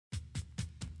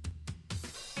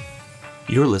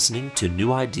You're listening to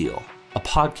New Ideal, a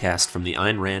podcast from the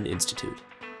Ayn Rand Institute.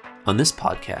 On this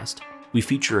podcast, we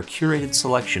feature a curated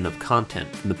selection of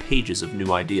content from the pages of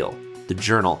New Ideal, the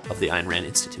journal of the Ayn Rand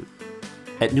Institute.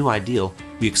 At New Ideal,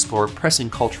 we explore pressing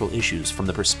cultural issues from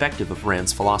the perspective of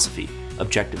Rand's philosophy,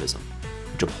 objectivism,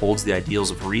 which upholds the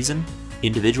ideals of reason,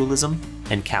 individualism,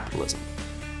 and capitalism.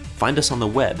 Find us on the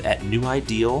web at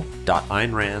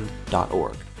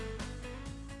newideal.aynrand.org.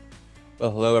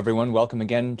 Well, hello, everyone. Welcome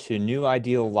again to New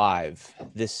Ideal Live.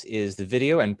 This is the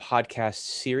video and podcast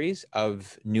series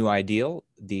of New Ideal,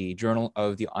 the journal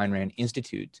of the Ayn Rand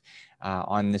Institute.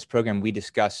 On this program, we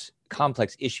discuss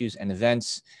complex issues and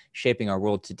events shaping our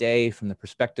world today from the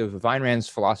perspective of Ayn Rand's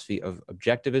philosophy of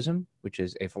objectivism, which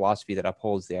is a philosophy that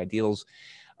upholds the ideals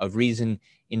of reason,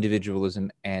 individualism,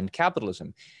 and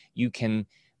capitalism. You can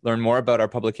learn more about our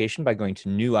publication by going to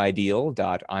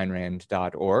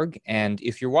newideal.aynrand.org. And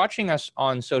if you're watching us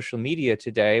on social media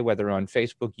today, whether on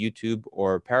Facebook, YouTube,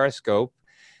 or Periscope,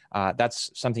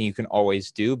 that's something you can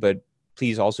always do. But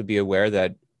please also be aware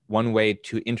that one way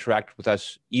to interact with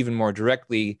us even more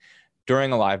directly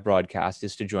during a live broadcast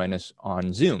is to join us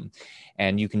on Zoom.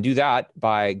 And you can do that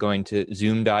by going to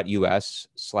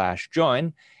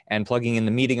zoom.us/join and plugging in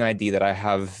the meeting ID that I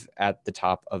have at the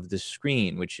top of the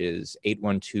screen, which is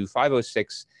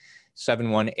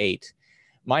 812-506-718.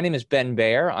 My name is Ben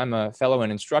Bayer. I'm a fellow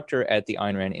and instructor at the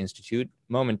Ayn Rand Institute.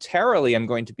 Momentarily, I'm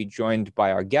going to be joined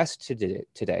by our guest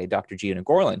today, Dr. Gina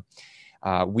Gorlin.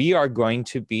 We are going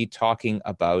to be talking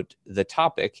about the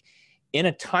topic, in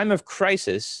a time of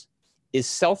crisis, is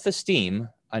self-esteem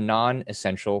a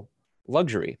non-essential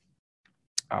luxury?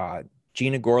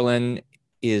 Gina Gorlin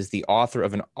is the author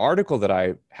of an article that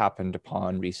I happened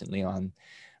upon recently on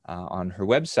her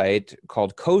website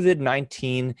called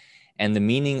COVID-19 and the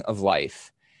Meaning of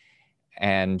Life.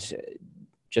 And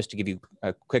just to give you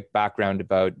a quick background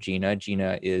about Gina,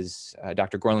 is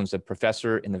Dr. Gorlin's a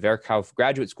professor in the Virchow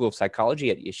Graduate School of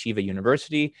Psychology at Yeshiva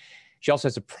University. She also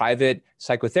has a private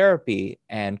psychotherapy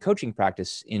and coaching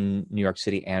practice in New York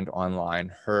City and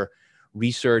online. Her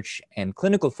research and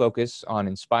clinical focus on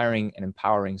inspiring and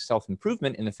empowering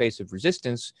self-improvement in the face of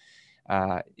resistance,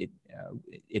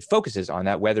 it focuses on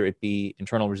that, whether it be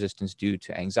internal resistance due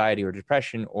to anxiety or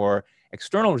depression, or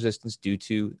external resistance due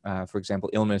to, for example,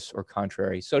 illness or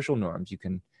contrary social norms. You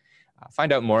can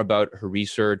find out more about her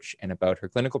research and about her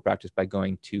clinical practice by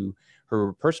going to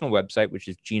her personal website, which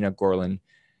is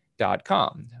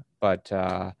ginagorlin.com. But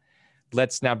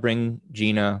let's now bring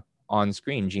Gina on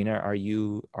screen. Gina, are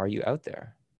you out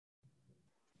there?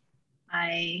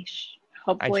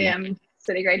 Hopefully I'm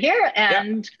sitting right here,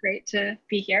 and Great to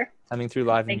be here. Coming through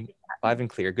live and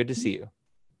clear. Good to see you.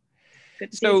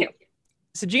 Good to see you too.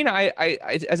 So Gina, I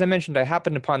as I mentioned, I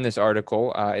happened upon this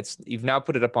article. You've now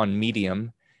put it up on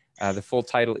Medium. The full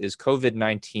title is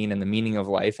COVID-19 and the Meaning of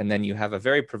Life. And then you have a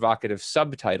very provocative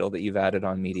subtitle that you've added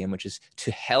on Medium, which is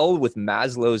To Hell with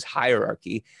Maslow's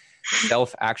Hierarchy,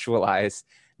 Self-Actualize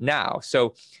Now.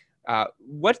 So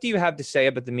what do you have to say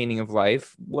about the meaning of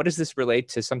life? What does this relate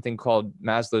to something called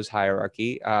Maslow's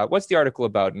hierarchy? What's the article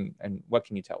about, and what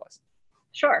can you tell us?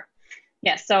 Sure.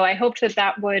 Yes. So I hoped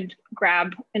that would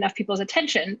grab enough people's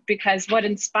attention, because what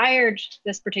inspired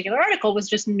this particular article was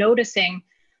just noticing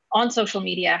on social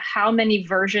media how many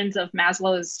versions of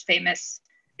Maslow's famous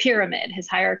pyramid, his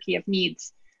hierarchy of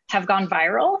needs, have gone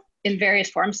viral in various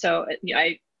forms. So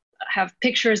I have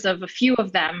pictures of a few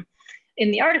of them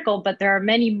in the article, but there are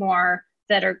many more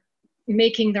that are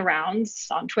making the rounds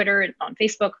on Twitter and on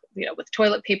Facebook, with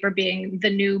toilet paper being the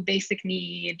new basic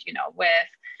need, with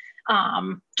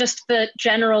just the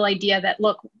general idea that,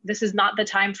 look, this is not the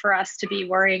time for us to be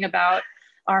worrying about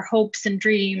our hopes and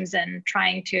dreams and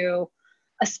trying to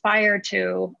aspire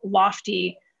to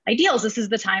lofty ideals. This is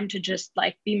the time to just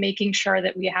be making sure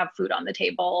that we have food on the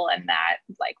table, and that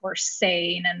we're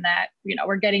sane, and that,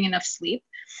 we're getting enough sleep.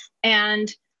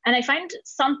 And I find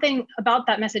something about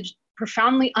that message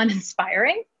profoundly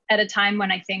uninspiring at a time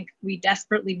when I think we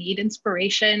desperately need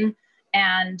inspiration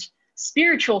and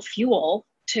spiritual fuel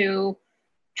to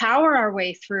power our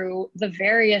way through the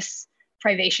various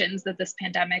privations that this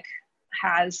pandemic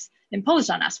has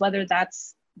imposed on us, whether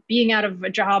that's being out of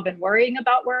a job and worrying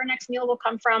about where our next meal will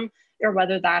come from, or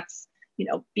whether that's,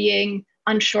 being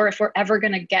unsure if we're ever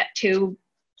going to get to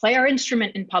play our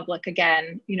instrument in public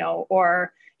again,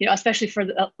 or especially for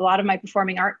a lot of my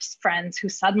performing arts friends who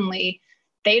suddenly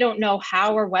they don't know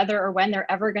how or whether or when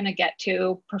they're ever going to get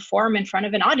to perform in front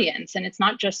of an audience. And it's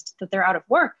not just that they're out of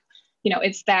work,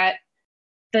 it's that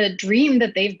the dream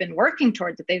that they've been working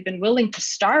toward, that they've been willing to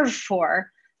starve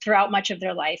for throughout much of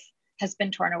their life, has been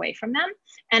torn away from them.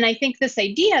 And I think this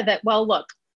idea that, well, look,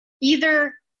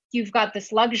 either you've got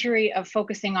this luxury of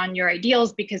focusing on your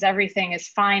ideals because everything is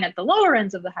fine at the lower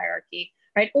ends of the hierarchy,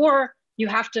 right? Or you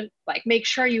have to like make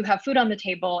sure you have food on the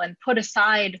table and put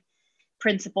aside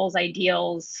principles,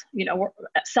 ideals,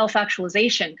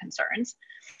 self-actualization concerns.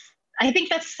 I think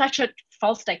that's such a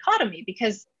false dichotomy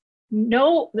because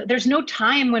there's no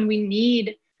time when we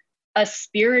need a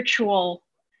spiritual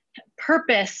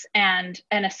purpose and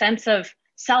a sense of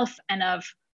self and of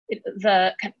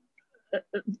the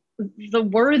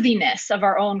worthiness of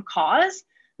our own cause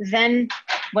than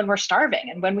when we're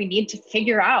starving and when we need to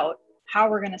figure out how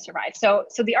we're going to survive. So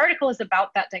the article is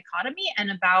about that dichotomy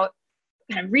and about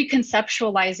kind of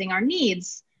reconceptualizing our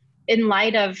needs in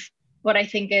light of what I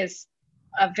think is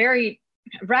a very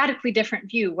radically different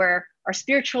view where our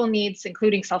spiritual needs,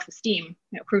 including self-esteem,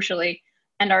 crucially,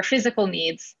 and our physical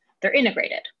needs, they're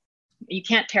integrated. You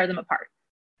can't tear them apart.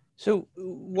 So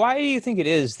why do you think it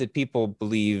is that people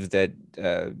believe that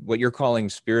what you're calling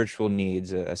spiritual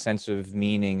needs, a sense of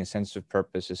meaning, a sense of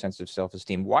purpose, a sense of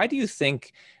self-esteem, why do you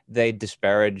think they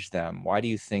disparage them? Why do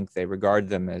you think they regard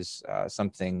them as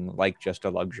something like just a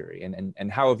luxury?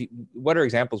 And how have you, what are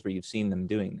examples where you've seen them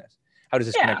doing this? How does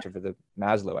this connect to the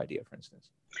Maslow idea, for instance?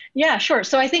 Yeah, sure.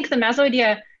 So I think the Maslow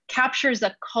idea captures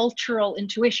a cultural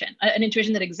intuition, an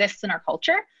intuition that exists in our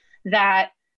culture,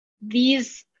 that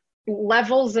these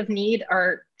levels of need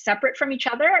are separate from each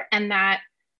other and that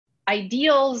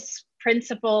ideals,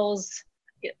 principles,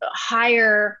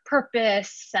 higher purpose,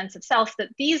 sense of self, that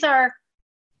these are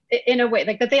in a way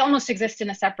like that they almost exist in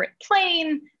a separate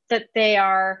plane, that they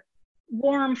are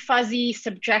warm, fuzzy,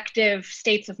 subjective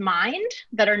states of mind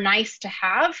that are nice to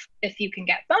have if you can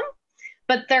get them,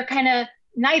 but they're kind of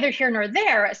neither here nor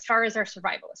there as far as our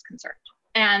survival is concerned.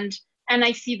 And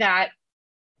I see that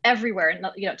everywhere,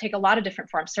 and take a lot of different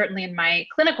forms, certainly in my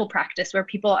clinical practice, where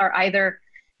people are either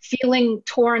feeling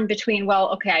torn between, well,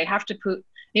 okay, I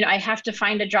have to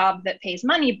find a job that pays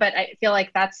money, but I feel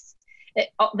like that's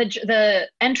the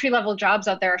entry-level jobs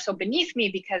out there are so beneath me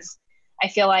because I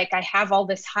feel like I have all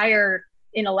this higher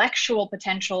intellectual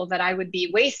potential that I would be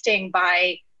wasting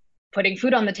by putting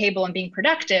food on the table and being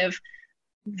productive,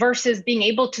 versus being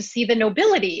able to see the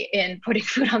nobility in putting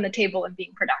food on the table and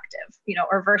being productive,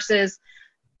 or versus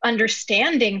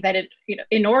understanding that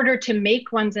in order to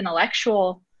make one's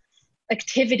intellectual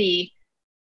activity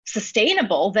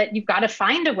sustainable, that you've got to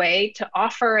find a way to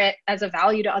offer it as a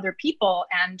value to other people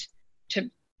and to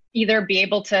either be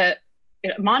able to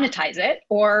monetize it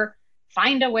or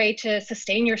find a way to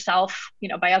sustain yourself,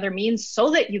 by other means so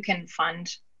that you can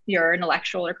fund your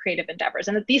intellectual or creative endeavors,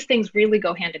 and that these things really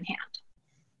go hand in hand.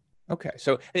 Okay,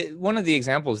 so one of the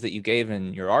examples that you gave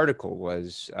in your article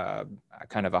was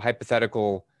kind of a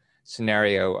hypothetical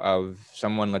scenario of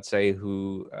someone, let's say,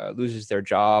 who loses their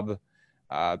job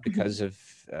because of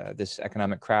this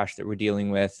economic crash that we're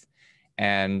dealing with.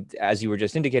 And as you were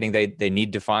just indicating, they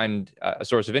need to find a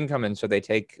source of income. And so they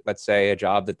take, let's say, a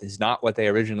job that is not what they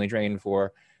originally trained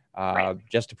for,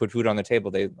 just to put food on the table.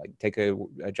 They take a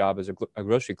job as a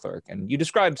grocery clerk. And you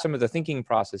described some of the thinking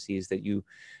processes that you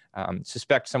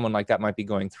suspect someone like that might be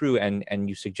going through. And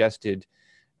you suggested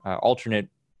alternate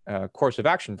course of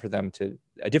action for them, to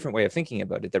a different way of thinking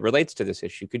about it that relates to this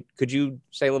issue. Could you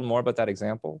say a little more about that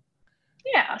example?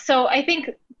 Yeah, so I think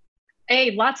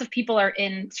lots of people are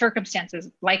in circumstances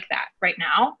like that right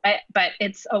now, but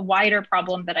it's a wider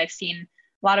problem that I've seen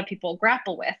a lot of people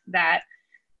grapple with, that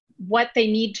what they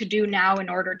need to do now in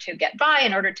order to get by,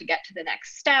 in order to get to the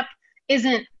next step,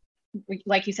 isn't,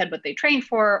 like you said, what they trained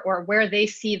for or where they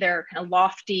see their kind of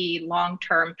lofty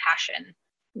long-term passion,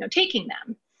 taking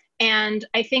them. And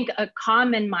I think a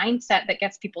common mindset that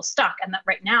gets people stuck, and that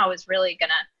right now is really going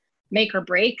to make or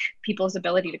break people's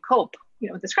ability to cope,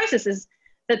 with this crisis, is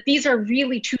that these are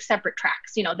really two separate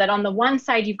tracks. That on the one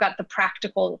side, you've got the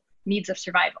practical needs of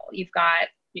survival. You've got,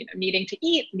 needing to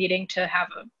eat, needing to have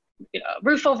a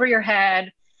roof over your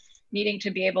head, needing to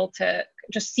be able to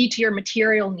just see to your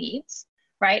material needs,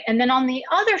 right? And then on the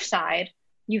other side,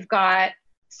 you've got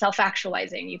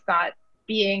self-actualizing. You've got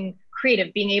being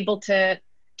creative, being able to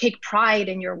take pride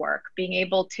in your work, being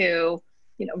able to,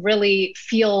 really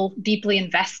feel deeply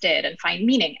invested and find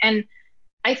meaning. And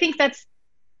I think that's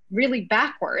really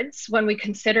backwards when we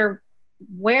consider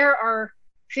where our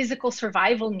physical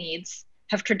survival needs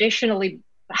have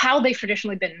how they've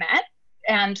traditionally been met,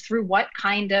 and through what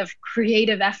kind of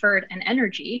creative effort and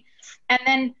energy. And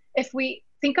then if we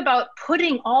think about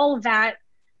putting all that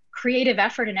creative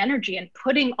effort and energy and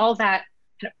putting all that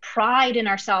kind of pride in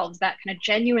ourselves, that kind of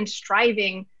genuine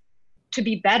striving to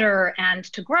be better and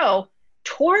to grow,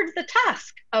 toward the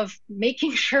task of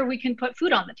making sure we can put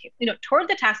food on the table, toward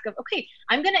the task of, okay,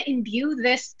 I'm going to imbue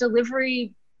this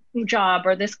delivery job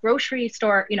or this grocery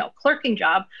store, clerking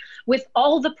job with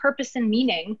all the purpose and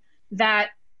meaning that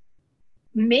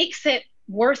makes it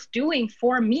worth doing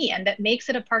for me and that makes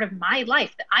it a part of my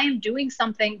life, that I am doing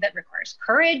something that requires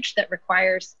courage, that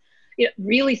requires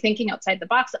really thinking outside the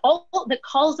box, all that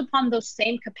calls upon those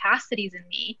same capacities in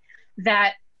me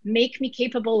that make me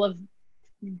capable of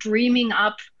dreaming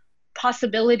up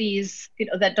possibilities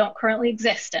that don't currently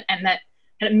exist and that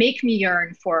make me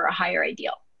yearn for a higher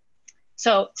ideal.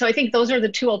 So I think those are the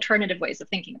two alternative ways of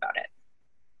thinking about it.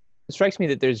 It strikes me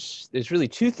that there's really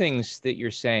two things that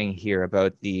you're saying here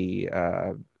about the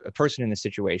a person in the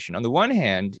situation. On the one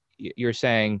hand, you're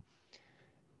saying,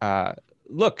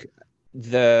 look,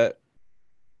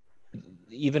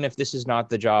 even if this is not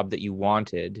the job that you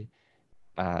wanted,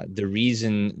 the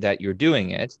reason that you're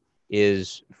doing it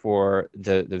is for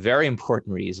the very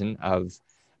important reason of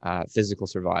physical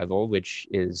survival, which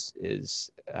is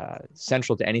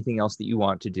central to anything else that you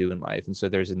want to do in life. And so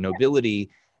there's a nobility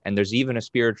and there's even a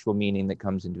spiritual meaning that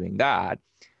comes in doing that.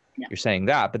 Yeah. You're saying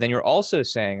that, but then you're also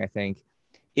saying, I think,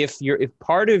 if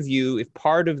part of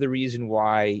the reason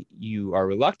why you are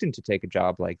reluctant to take a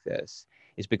job like this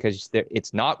is because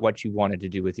it's not what you wanted to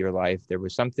do with your life, there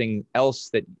was something else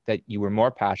that you were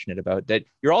more passionate about, that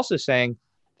you're also saying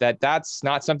that's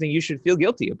not something you should feel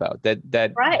guilty about,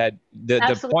 that right.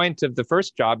 the point of the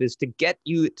first job is to get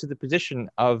you to the position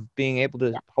of being able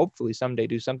to hopefully someday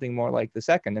do something more like the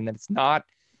second, and that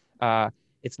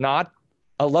it's not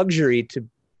a luxury to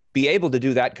be able to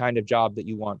do that kind of job that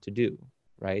you want to do,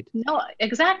 right? No,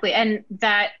 exactly. And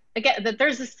that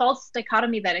there's this false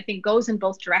dichotomy that I think goes in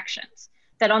both directions.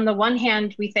 That on the one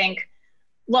hand, we think,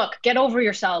 look, get over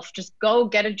yourself, just go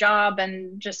get a job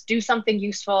and just do something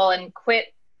useful and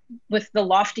quit with the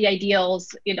lofty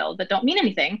ideals, that don't mean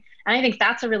anything. And I think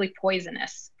that's a really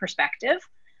poisonous perspective,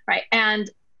 right? And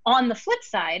on the flip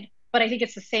side, but I think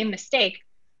it's the same mistake,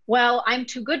 well, I'm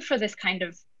too good for this kind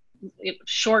of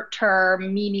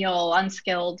short-term, menial,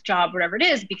 unskilled job, whatever it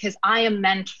is, because I am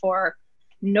meant for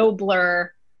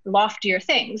nobler, loftier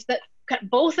things. That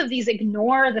both of these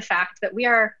ignore the fact that we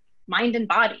are mind and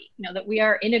body, that we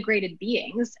are integrated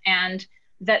beings, and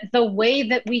that the way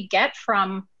that we get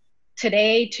from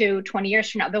today to 20 years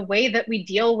from now, the way that we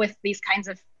deal with these kinds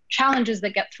of challenges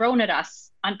that get thrown at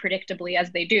us unpredictably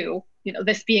as they do,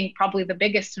 this being probably the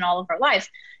biggest in all of our lives,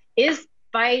 is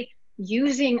by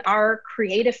using our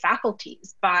creative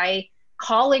faculties, by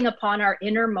calling upon our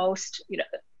innermost,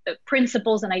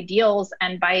 principles and ideals,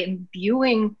 and by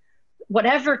imbuing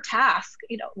whatever task,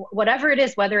 whatever it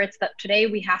is, whether it's that today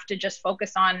we have to just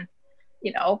focus on,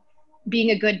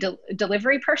 being a good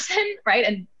delivery person, right?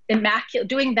 And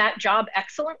doing that job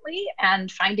excellently and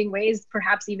finding ways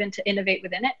perhaps even to innovate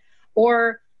within it.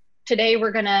 Or today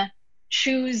we're going to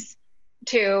choose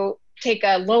to take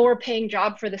a lower paying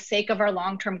job for the sake of our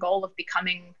long-term goal of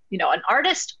becoming, an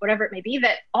artist, whatever it may be,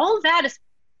 that all of that is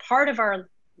part of our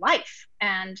life,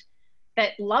 and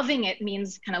that loving it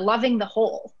means kind of loving the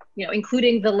whole,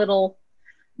 including the little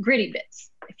gritty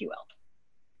bits, if you will.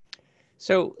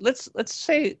 So let's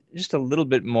say just a little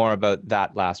bit more about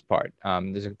that last part.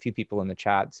 There's a few people in the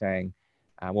chat saying,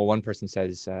 well, one person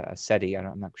says, SETI,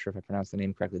 I'm not sure if I pronounced the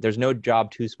name correctly. There's no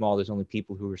job too small. There's only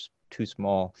people who are too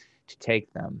small to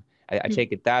take them. I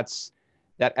take it that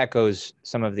echoes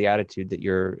some of the attitude that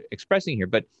you're expressing here.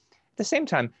 But at the same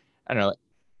time, I don't know,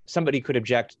 somebody could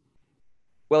object,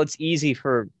 well, it's easy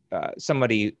for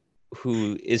somebody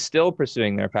who is still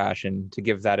pursuing their passion to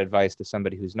give that advice to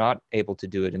somebody who's not able to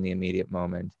do it in the immediate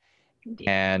moment. Indeed.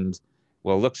 And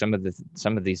well, look, some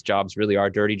of these jobs really are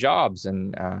dirty jobs,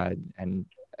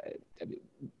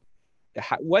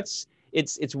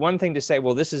 it's one thing to say,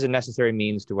 well, this is a necessary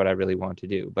means to what I really want to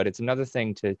do, but it's another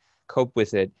thing to cope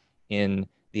with it in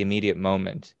the immediate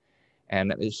moment.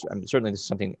 And certainly this is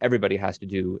something everybody has to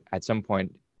do at some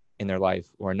point in their life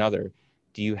or another.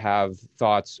 Do you have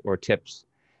thoughts or tips?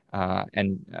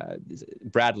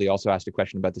 Bradley also asked a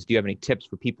question about this. Do you have any tips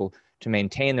for people to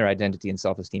maintain their identity and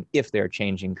self-esteem if they're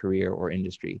changing career or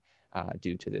industry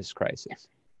due to this crisis?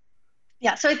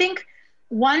 Yeah, so I think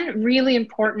one really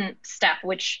important step,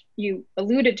 which you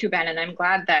alluded to, Ben, and I'm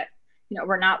glad that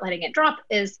we're not letting it drop,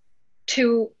 is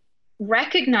to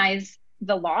recognize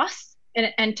the loss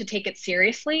and to take it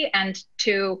seriously, and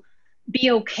to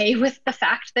be okay with the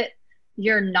fact that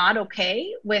you're not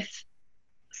okay with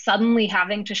suddenly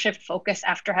having to shift focus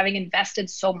after having invested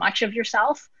so much of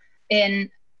yourself in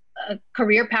a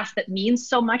career path that means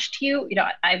so much to you.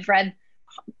 I've read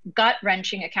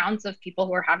gut-wrenching accounts of people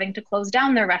who are having to close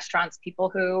down their restaurants, people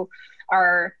who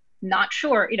are not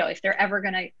sure, if they're ever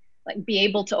going to like be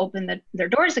able to open their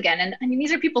doors again. And I mean,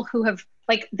 these are people who have,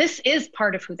 like, this is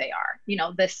part of who they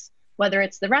are, this, whether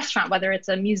it's the restaurant, whether it's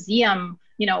a museum,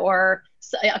 or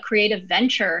a creative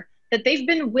venture, that they've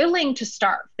been willing to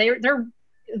starve.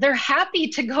 They're happy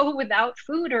to go without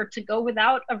food or to go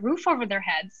without a roof over their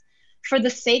heads for the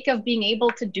sake of being able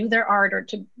to do their art or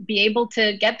to be able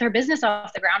to get their business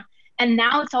off the ground. And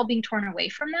now it's all being torn away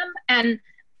from them. And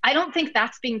I don't think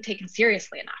that's being taken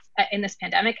seriously enough in this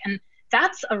pandemic. And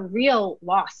that's a real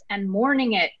loss, and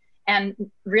mourning it and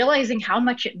realizing how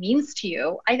much it means to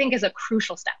you, I think, is a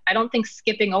crucial step. I don't think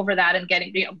skipping over that and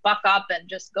getting, buck up and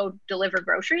just go deliver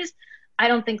groceries, I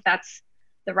don't think that's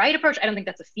the right approach. I don't think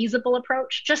that's a feasible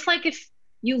approach. Just like if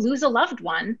you lose a loved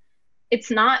one,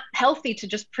 it's not healthy to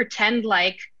just pretend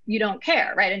like you don't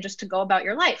care, right? And just to go about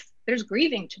your life. There's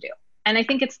grieving to do. And I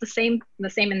think it's the same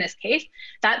in this case.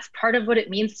 That's part of what it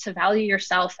means to value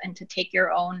yourself and to take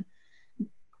your own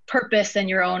purpose and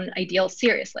your own ideals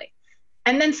seriously.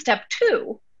 And then step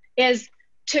 2 is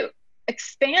to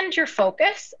expand your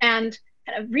focus and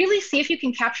kind of really see if you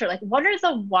can capture, like, what are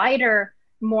the wider,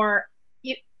 more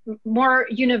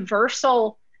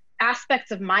universal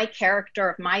aspects of my character,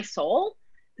 of my soul,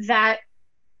 that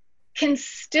can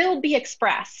still be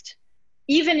expressed,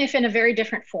 even if in a very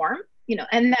different form,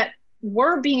 and that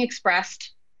were being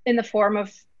expressed in the form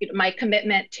of my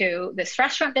commitment to this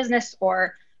restaurant business,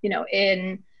 or,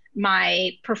 in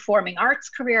my performing arts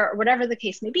career, or whatever the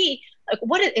case may be. Like,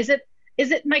 what is it?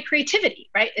 Is it my creativity,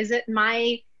 right? Is it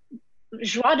my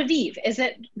joie de vivre? Is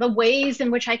it the ways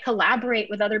in which I collaborate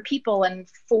with other people and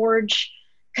forge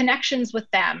connections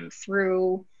with them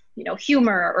through,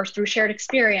 humor, or through shared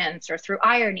experience, or through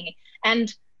irony?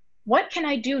 And what can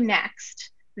I do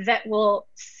next that will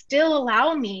still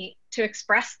allow me to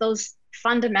express those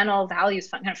fundamental values,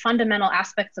 kind of fundamental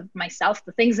aspects of myself,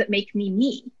 the things that make me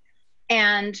me?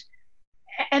 And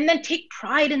then take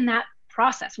pride in that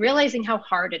process, realizing how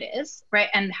hard it is, right?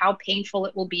 And how painful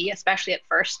it will be, especially at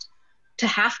first, to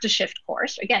have to shift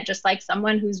course. Again, just like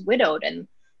someone who's widowed and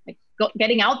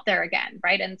getting out there again,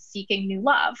 right? And seeking new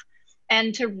love.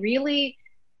 And to really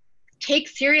take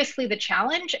seriously the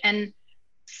challenge and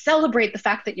celebrate the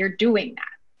fact that you're doing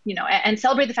that, and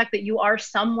celebrate the fact that you are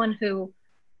someone who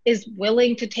is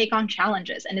willing to take on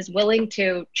challenges and is willing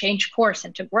to change course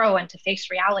and to grow and to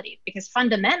face reality. Because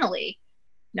fundamentally,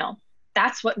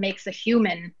 that's what makes a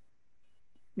human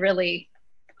really,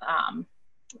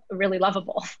 really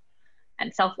lovable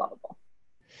and self-lovable.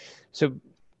 So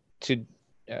to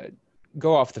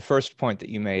go off the first point that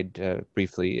you made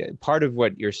briefly, part of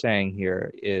what you're saying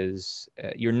here is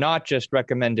you're not just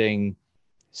recommending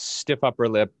stiff upper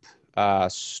lip,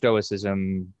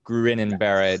 stoicism, grin and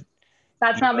bear it.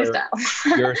 That's not my style.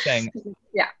 You're saying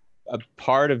yeah, a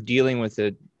part of dealing with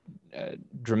a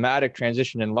dramatic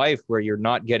transition in life where you're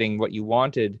not getting what you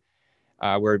wanted,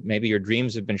 where maybe your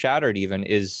dreams have been shattered even,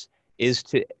 is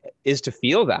to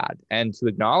feel that and to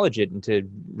acknowledge it and to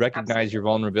recognize Absolutely. Your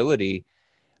vulnerability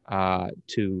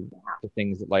to the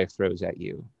things that life throws at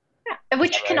you. Yeah,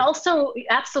 which can also,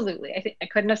 absolutely, I think I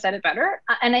couldn't have said it better.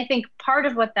 And I think part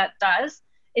of what that does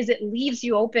is it leaves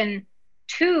you open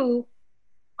to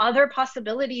other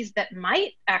possibilities that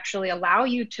might actually allow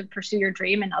you to pursue your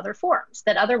dream in other forms,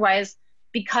 that otherwise,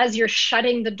 because you're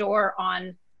shutting the door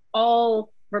on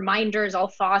all reminders, all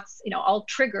thoughts, all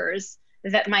triggers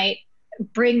that might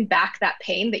bring back that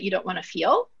pain that you don't want to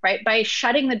feel, right? By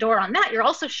shutting the door on that, you're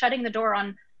also shutting the door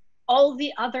on all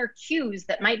the other cues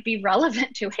that might be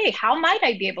relevant to, hey, how might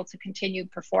I be able to continue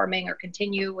performing or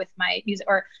continue with my music?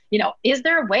 Or, is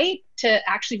there a way to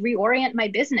actually reorient my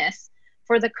business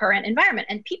for the current environment?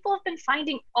 And people have been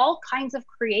finding all kinds of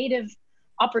creative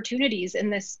opportunities in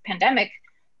this pandemic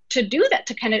to do that,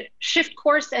 to kind of shift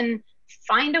course and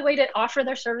find a way to offer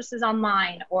their services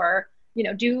online, or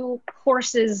do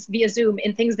courses via Zoom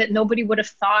in things that nobody would have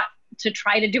thought to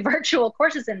try to do virtual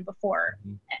courses in before.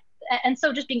 Mm-hmm. And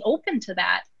so just being open to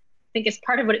that, I think, is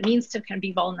part of what it means to kind of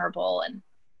be vulnerable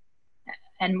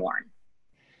and mourn.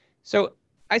 So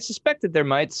I suspect that there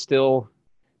might still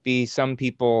be some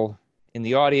people in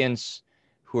the audience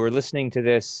who are listening to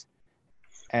this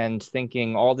and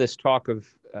thinking all this talk of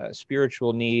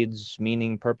spiritual needs,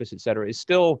 meaning, purpose, etc., is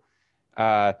still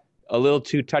a little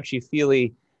too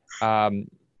touchy-feely.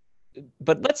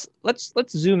 But let's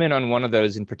zoom in on one of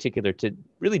those in particular to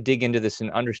really dig into this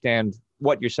and understand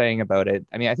what you're saying about it.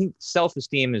 I mean, I think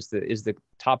self-esteem is the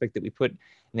topic that we put in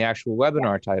the actual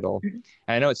webinar title, and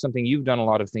I know it's something you've done a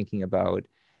lot of thinking about.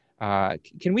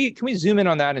 Can we zoom in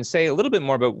on that and say a little bit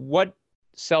more about what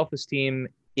self-esteem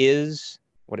is,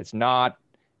 what it's not,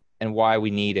 and why we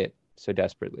need it so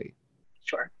desperately?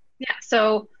 Sure. Yeah.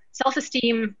 So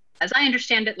self-esteem, as I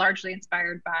understand it, largely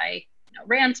inspired by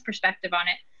Rand's perspective on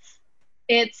it.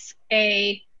 It's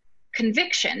a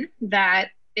conviction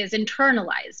that is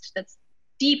internalized, that's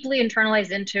deeply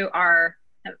internalized into our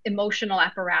emotional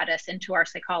apparatus, into our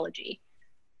psychology,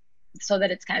 so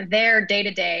that it's kind of there day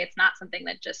to day. It's not something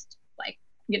that just like,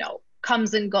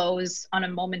 comes and goes on a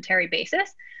momentary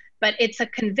basis, but it's a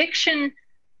conviction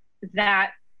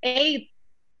that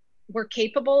we're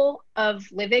capable of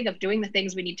living, of doing the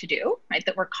things we need to do, right?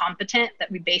 That we're competent, that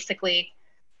we basically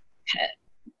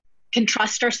can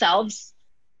trust ourselves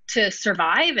to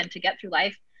survive and to get through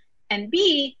life. And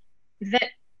B, that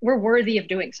we're worthy of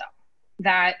doing so,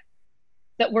 that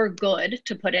we're good,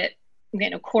 to put it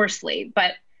coarsely,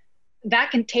 but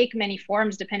that can take many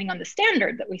forms depending on the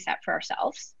standard that we set for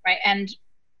ourselves, right?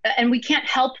 And we can't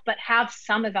help but have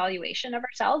some evaluation of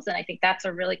ourselves. And I think that's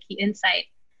a really key insight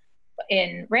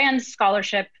in Rand's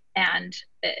scholarship, and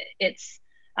it's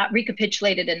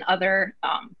recapitulated in other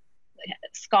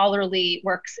scholarly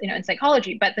works, in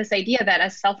psychology. But this idea that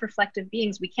as self-reflective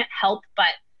beings, we can't help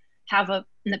but have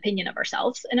an opinion of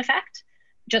ourselves, in effect,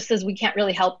 just as we can't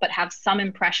really help but have some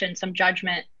impression, some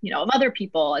judgment, of other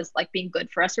people as like being good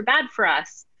for us or bad for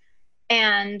us.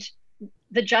 And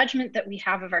the judgment that we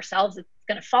have of ourselves is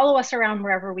going to follow us around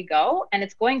wherever we go, and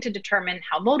it's going to determine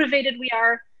how motivated we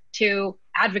are to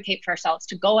advocate for ourselves,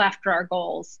 to go after our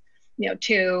goals,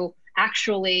 to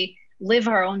actually live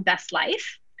our own best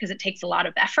life, because it takes a lot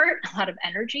of effort, a lot of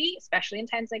energy, especially in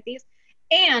times like these,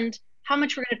 and how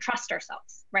much we're going to trust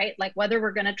ourselves, right? Like whether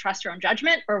we're going to trust our own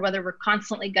judgment or whether we're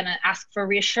constantly going to ask for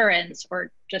reassurance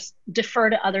or just defer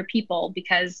to other people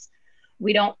because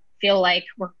we don't feel like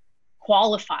we're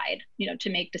qualified, to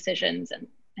make decisions and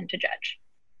to judge.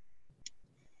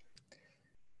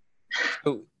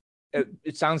 So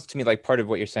it sounds to me like part of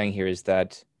what you're saying here is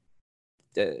that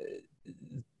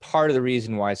part of the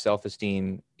reason why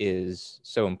self-esteem is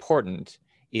so important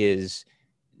is,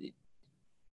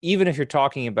 even if you're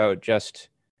talking about just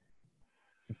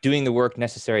doing the work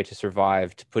necessary to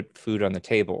survive, to put food on the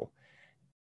table,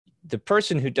 the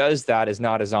person who does that is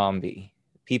not a zombie.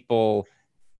 People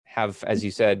have, as you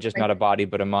said, just not a body,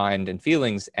 but a mind and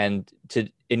feelings. And to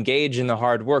engage in the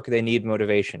hard work, they need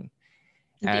motivation.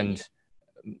 Indeed. And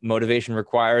motivation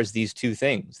requires these two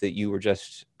things that you were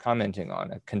just commenting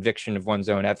on: a conviction of one's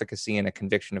own efficacy and a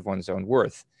conviction of one's own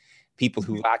worth. People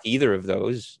who lack either of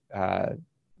those are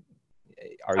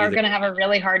going to have a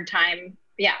really hard time,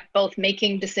 both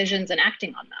making decisions and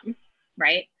acting on them,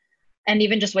 right? And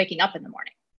even just waking up in the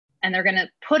morning. And they're going to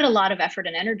put a lot of effort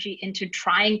and energy into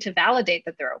trying to validate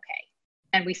that they're okay.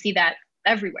 And we see that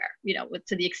everywhere,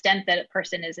 to the extent that a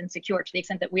person is insecure, to the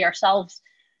extent that we ourselves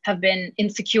have been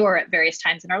insecure at various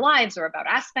times in our lives or about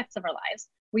aspects of our lives,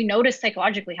 we notice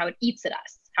psychologically how it eats at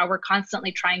us, how we're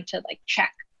constantly trying to like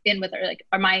check in with, or like,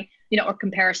 am I, or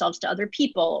compare ourselves to other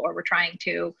people, or we're trying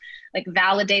to like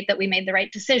validate that we made the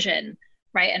right decision,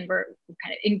 right? And we're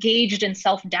kind of engaged in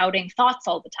self-doubting thoughts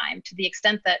all the time, to the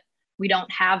extent that we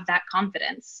don't have that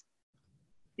confidence,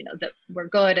 that we're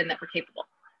good and that we're capable.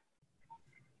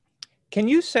 Can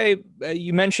you say,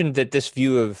 you mentioned that this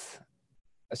view of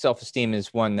self-esteem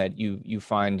is one that you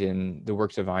find in the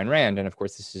works of Ayn Rand. And of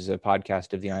course, this is a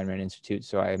podcast of the Ayn Rand Institute.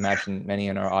 So I imagine many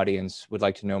in our audience would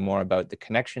like to know more about the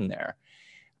connection there.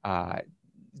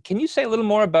 Can you say a little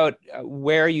more about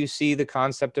where you see the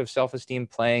concept of self-esteem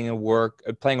playing a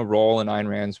role in Ayn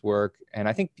Rand's work? And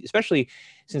I think especially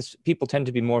since people tend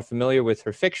to be more familiar with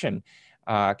her fiction,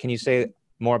 can you say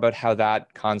more about how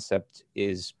that concept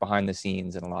is behind the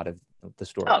scenes in a lot of the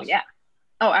stories? Oh, yeah.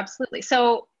 Oh, absolutely.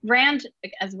 So Rand,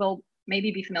 as will maybe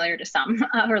be familiar to some who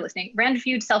are listening, Rand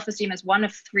viewed self-esteem as one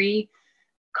of three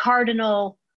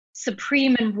cardinal,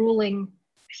 supreme and ruling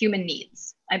human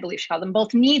needs. I believe she called them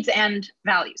both needs and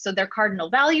values. So they're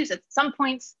cardinal values. At some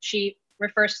points, she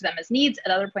refers to them as needs.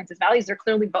 At other points as values. They're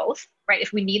clearly both, right?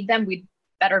 If we need them, we'd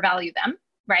better value them,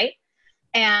 right?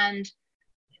 And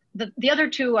the other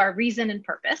two are reason and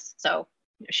purpose. So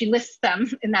she lists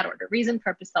them in that order: reason,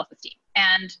 purpose, self-esteem.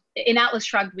 And in Atlas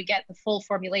Shrugged, we get the full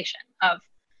formulation of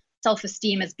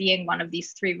self-esteem as being one of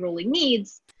these three ruling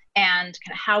needs, and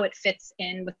kind of how it fits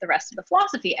in with the rest of the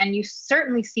philosophy. And you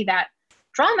certainly see that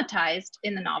dramatized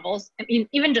in the novels. I mean,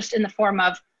 even just in the form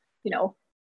of,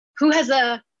 who has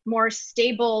a more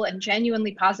stable and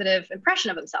genuinely positive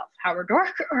impression of himself, Howard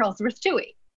Roark or Ellsworth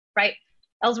Toohey, right?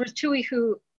 Ellsworth Toohey,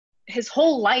 who his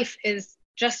whole life is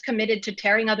just committed to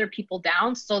tearing other people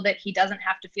down so that he doesn't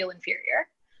have to feel inferior,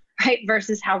 right?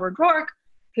 Versus Howard Roark,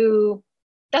 who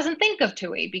doesn't think of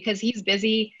Toohey because he's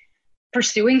busy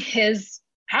pursuing his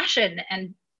passion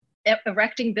and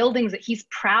erecting buildings that he's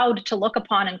proud to look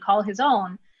upon and call his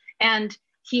own. And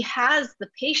he has the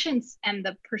patience and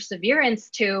the perseverance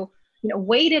to,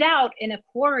 wait it out in a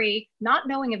quarry, not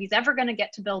knowing if he's ever going to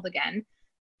get to build again,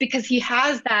 because he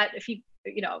has that. If he,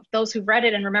 those who've read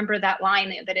it and remember that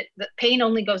line, that pain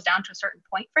only goes down to a certain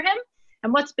point for him.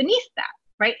 And what's beneath that,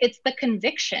 right? It's the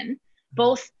conviction,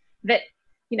 both that,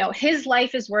 his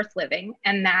life is worth living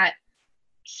and that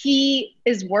he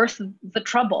is worth the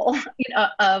trouble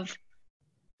of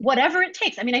whatever it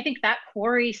takes. I mean, I think that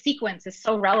quarry sequence is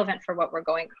so relevant for what we're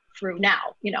going through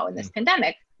now, in this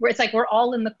pandemic, where it's like we're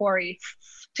all in the quarry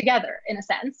together in a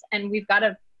sense. And we've got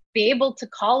to be able to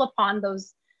call upon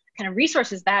those kind of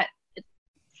resources, that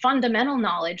fundamental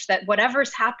knowledge that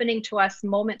whatever's happening to us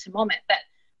moment to moment, that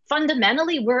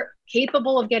fundamentally we're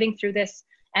capable of getting through this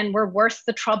and we're worth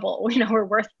the trouble, we're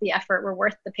worth the effort, we're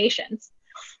worth the patience.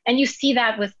 And you see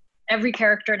that with every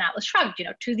character in Atlas Shrugged,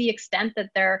 to the extent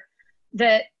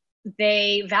that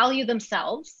they value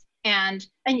themselves. And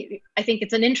I think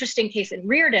it's an interesting case in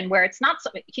Reardon where it's not so,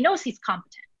 he knows he's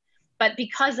competent, but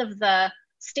because of the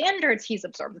standards he's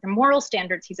absorbed, the moral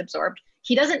standards he's absorbed,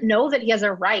 he doesn't know that he has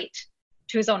a right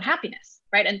to his own happiness,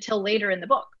 right? Until later in the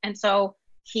book. And so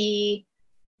he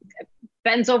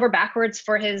bends over backwards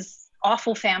for his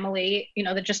awful family,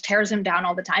 that just tears him down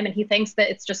all the time. And he thinks that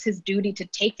it's just his duty to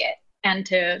take it and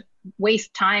to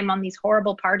waste time on these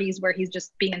horrible parties where he's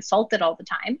just being insulted all the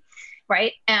time,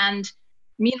 right? And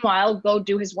meanwhile, go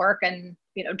do his work and,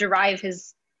 derive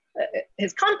his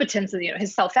competence,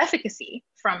 his self-efficacy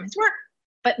from his work.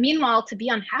 But meanwhile, to be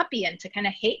unhappy and to kind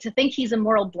of hate, to think he's a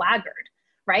moral blackguard,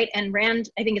 right? And Rand,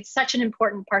 I think it's such an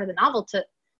important part of the novel to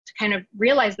kind of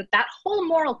realize that whole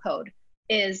moral code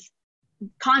is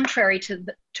contrary to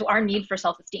our need for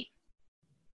self-esteem.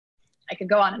 I could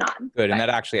go on and on. Good, and that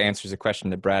actually answers a question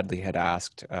that Bradley had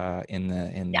asked in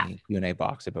the Q&A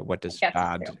box about what does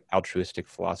bad altruistic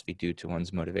philosophy do to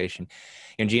one's motivation.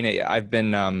 And Gina, I've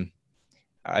been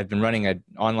running an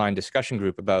online discussion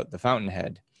group about The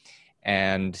Fountainhead,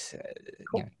 and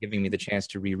giving me the chance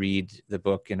to reread the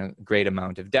book in a great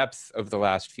amount of depth over the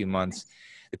last few months.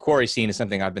 The quarry scene is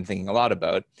something I've been thinking a lot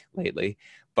about lately,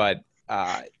 but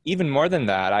even more than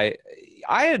that,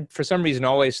 I had for some reason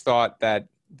always thought that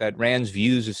Rand's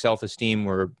views of self-esteem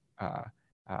were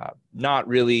not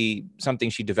really something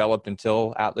she developed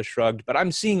until Atlas Shrugged, but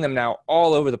I'm seeing them now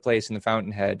all over the place in The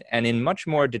Fountainhead and in much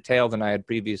more detail than I had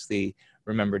previously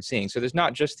remembered seeing. So there's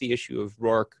not just the issue of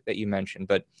Rourke that you mentioned,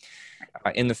 but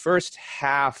in the first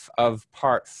half of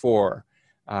part 4,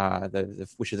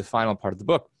 which is the final part of the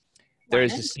book,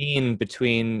 there's a scene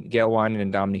between Gail Wynan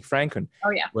and Dominique Franklin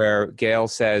where Gail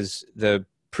says the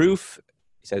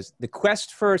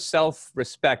quest for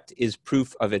self-respect is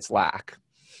proof of its lack.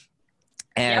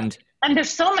 And there's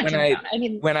so much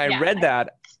when I read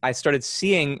that, I started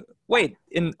seeing,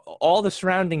 in all the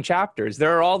surrounding chapters,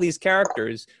 there are all these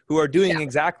characters who are doing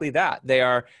exactly that.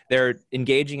 They're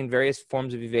engaging in various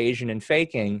forms of evasion and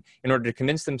faking in order to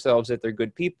convince themselves that they're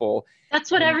good people.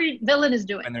 That's what every villain is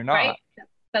doing. And they're not. Right?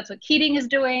 That's what Keating is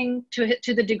doing to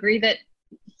the degree that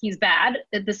he's bad.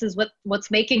 That this is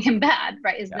what's making him bad,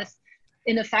 right? Is this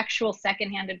ineffectual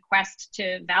second-handed quest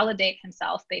to validate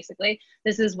himself, basically.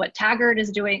 This is what Taggart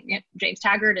is doing, James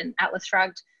Taggart and Atlas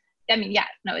Shrugged. I mean,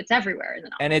 it's everywhere in the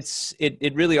novel. And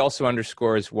it really also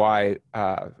underscores why,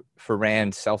 for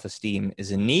Rand, self-esteem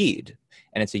is a need,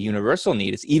 and it's a universal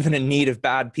need. It's even a need of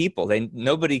bad people.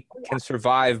 Nobody can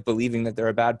survive believing that they're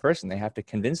a bad person. They have to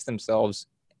convince themselves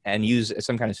and use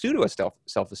some kind of pseudo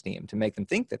self-esteem to make them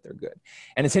think that they're good.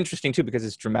 And it's interesting too, because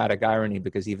it's dramatic irony,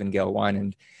 because even Gail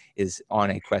Wynan is on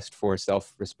a quest for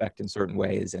self-respect in certain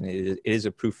ways. And it is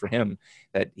a proof for him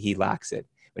that he lacks it,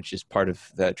 which is part of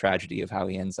the tragedy of how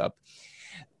he ends up.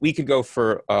 We could go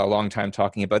for a long time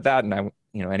talking about that. And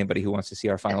anybody who wants to see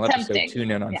our final episode,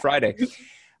 tune in on Friday.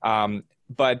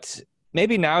 But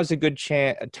maybe now is a good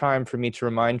time for me to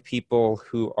remind people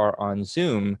who are on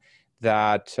Zoom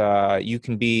that you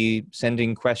can be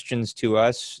sending questions to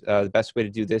us. The best way to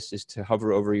do this is to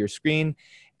hover over your screen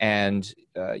and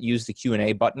use the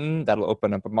Q&A button. That'll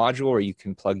open up a module where you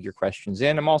can plug your questions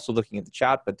in. I'm also looking at the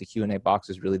chat, but the Q&A box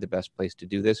is really the best place to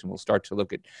do this, and we'll start to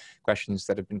look at questions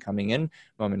that have been coming in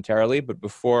momentarily. But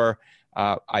before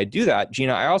I do that,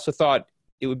 Gina, I also thought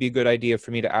it would be a good idea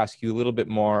for me to ask you a little bit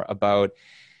more about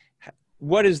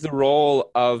what is the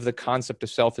role of the concept of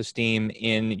self-esteem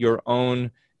in your own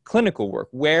clinical work.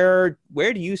 Where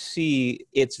do you see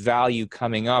its value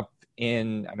coming up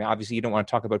in? I mean, obviously you don't want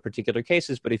to talk about particular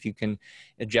cases, but if you can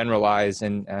generalize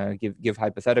and give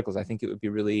hypotheticals, I think it would be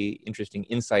really interesting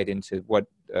insight into what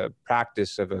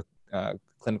practice of a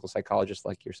clinical psychologist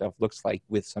like yourself looks like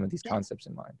with some of these concepts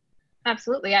in mind.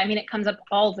 Absolutely. I mean, it comes up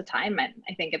all the time, and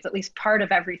I think it's at least part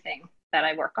of everything that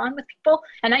I work on with people.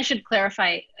 And I should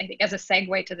clarify, I think as a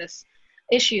segue to this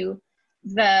issue,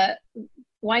 the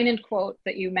Winan quote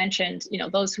that you mentioned,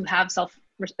 those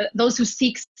who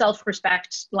seek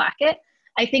self-respect lack it.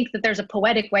 I think that there's a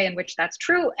poetic way in which that's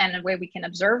true, and a way we can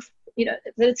observe, that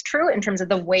it's true in terms of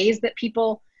the ways that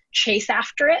people chase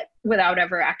after it without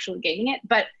ever actually gaining it.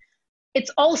 But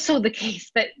it's also the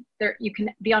case that you can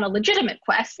be on a legitimate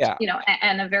quest,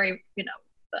 and a very,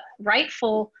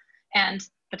 rightful and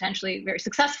potentially very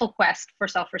successful quest for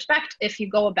self-respect if you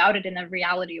go about it in a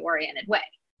reality-oriented way.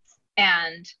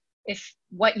 And if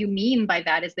what you mean by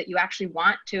that is that you actually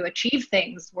want to achieve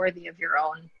things worthy of your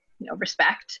own,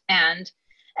 respect. And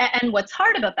what's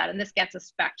hard about that, and this gets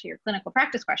us back to your clinical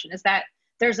practice question, is that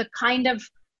there's a kind of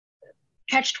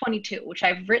catch-22, which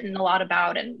I've written a lot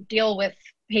about and deal with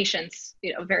patients,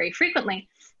 very frequently.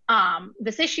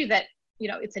 This issue that,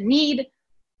 it's a need.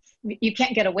 You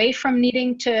can't get away from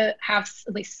needing to have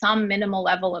at least some minimal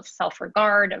level of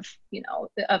self-regard,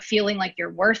 of feeling like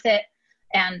you're worth it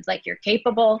and like you're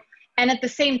capable. And at the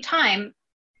same time,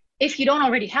 if you don't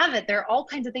already have it, there are all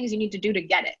kinds of things you need to do to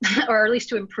get it, or at least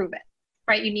to improve it,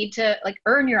 right? You need to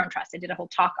earn your own trust. I did a whole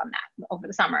talk on that over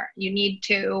the summer. You need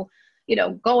to,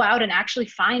 go out and actually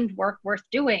find work worth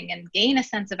doing and gain a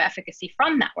sense of efficacy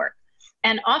from that work.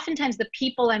 And oftentimes the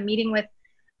people I'm meeting with,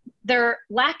 they're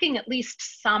lacking at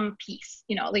least some piece,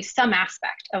 at least some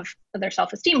aspect of their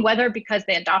self-esteem, whether because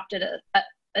they adopted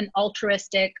an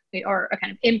altruistic or a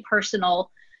kind of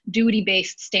impersonal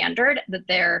duty-based standard that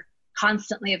they're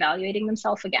constantly evaluating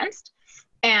themselves against.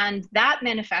 And that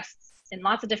manifests in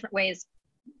lots of different ways,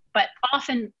 but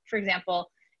often, for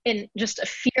example, in just a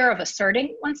fear of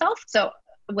asserting oneself. So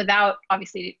without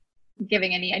obviously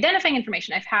giving any identifying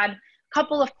information, I've had a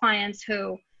couple of clients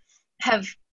who have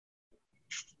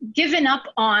given up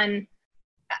on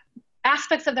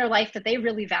aspects of their life that they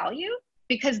really value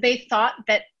because they thought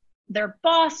that their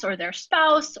boss or their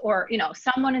spouse or,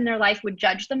 someone in their life would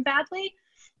judge them badly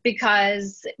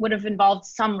because it would have involved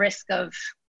some risk of,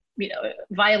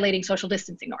 violating social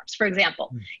distancing norms, for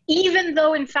example. Even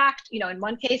though, in fact, in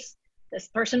one case, this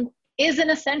person is an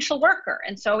essential worker.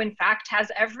 And so, in fact,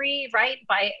 has every right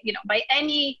by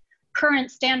any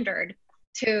current standard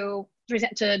to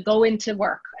go into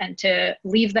work and to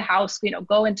leave the house,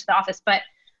 go into the office, but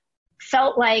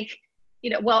felt like,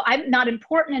 well, I'm not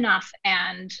important enough.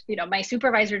 And, my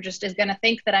supervisor just is going to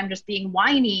think that I'm just being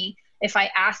whiny if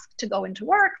I ask to go into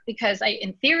work, because I,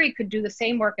 in theory, could do the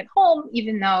same work at home,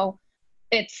 even though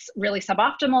it's really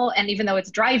suboptimal. And even though it's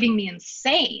driving me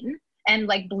insane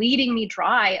and bleeding me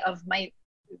dry of my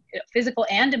physical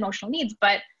and emotional needs,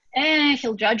 but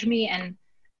he'll judge me.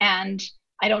 And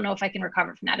I don't know if I can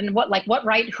recover from that. And what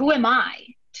right, who am I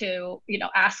to,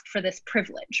 ask for this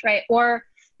privilege, right? Or,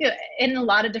 in a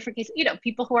lot of different cases,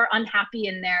 people who are unhappy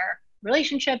in their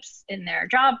relationships, in their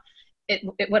job,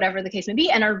 whatever the case may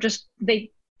be, and they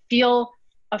feel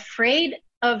afraid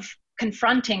of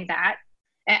confronting that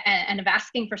and of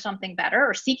asking for something better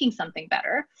or seeking something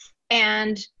better.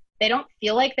 And they don't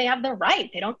feel like they have the right.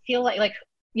 They don't feel like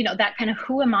that kind of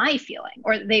who am I feeling?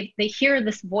 Or they hear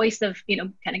this voice of,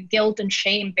 kind of guilt and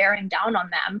shame bearing down on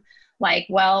them. Like,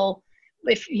 well,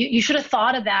 if you should have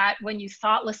thought of that when you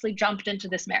thoughtlessly jumped into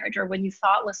this marriage, or when you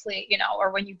thoughtlessly,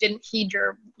 or when you didn't heed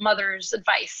your mother's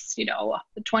advice,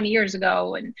 20 years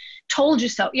ago and told you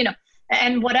so,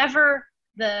 and whatever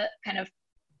the kind of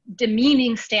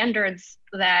demeaning standards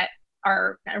that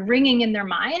are ringing in their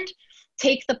mind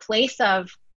take the place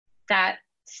of that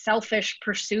selfish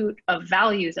pursuit of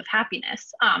values of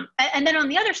happiness. And then on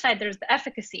the other side, there's the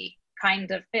efficacy kind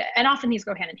of, and often these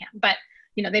go hand in hand, but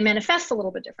they manifest a little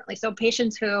bit differently. So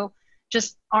patients who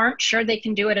just aren't sure they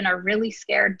can do it and are really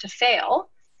scared to fail,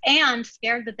 and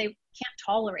scared that they can't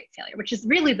tolerate failure, which is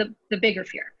really the bigger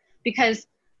fear, because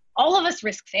all of us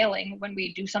risk failing when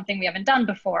we do something we haven't done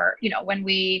before. When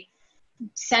we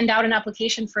send out an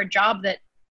application for a job that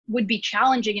would be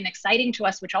challenging and exciting to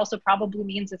us, which also probably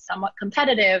means it's somewhat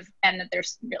competitive and that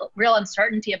there's real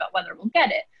uncertainty about whether we'll get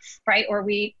it, right? Or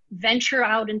we venture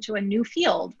out into a new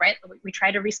field, right? We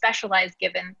try to respecialize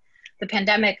given the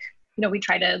pandemic. We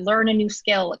try to learn a new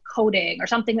skill, like coding or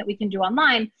something that we can do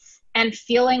online, and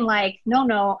feeling like,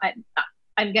 no,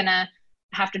 I'm gonna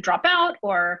have to drop out,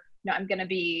 or I'm gonna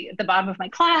be at the bottom of my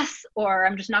class, or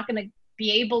I'm just not gonna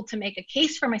be able to make a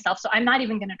case for myself. So I'm not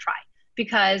even gonna try,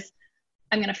 because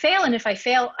I'm going to fail. And if I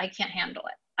fail, I can't handle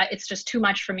it. It's just too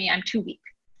much for me. I'm too weak.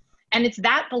 And it's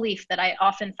that belief that I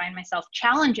often find myself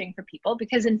challenging for people,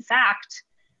 because in fact,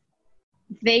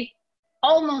 they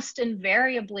almost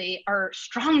invariably are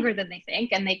stronger than they think,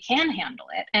 and they can handle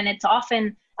it. And it's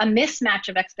often a mismatch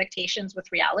of expectations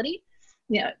with reality,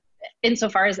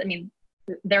 insofar as,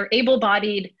 they're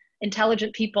able-bodied,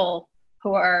 intelligent people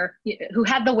who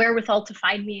had the wherewithal to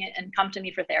find me and come to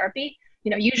me for therapy.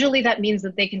 Usually that means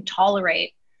that they can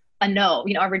tolerate a no,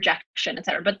 a rejection, et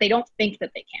cetera, but they don't think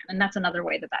that they can. And that's another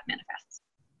way that manifests.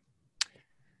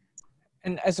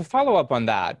 And as a follow-up on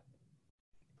that,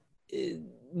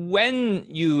 when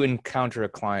you encounter a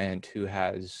client who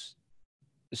has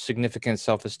significant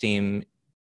self-esteem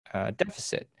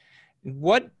deficit,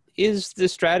 what is the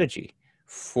strategy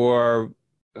for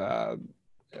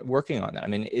working on that? I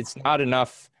mean, it's not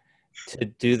enough to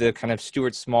do the kind of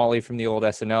Stuart Smalley from the old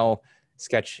SNL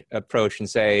sketch approach and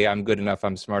say, I'm good enough,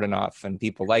 I'm smart enough, and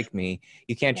people like me.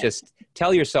 You can't just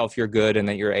tell yourself you're good and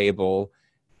that you're able.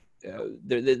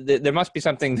 There must be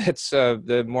something that's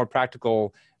the more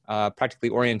practically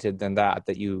oriented than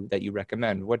that you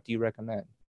recommend. What do you recommend?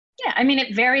 Yeah, I mean,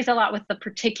 it varies a lot with the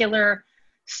particular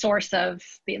source of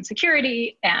the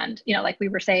insecurity. And, like we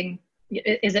were saying,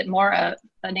 is it more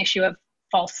an issue of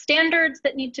false standards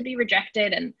that need to be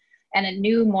rejected and a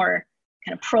new, more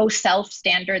kind of pro-self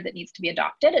standard that needs to be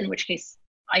adopted, in which case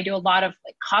I do a lot of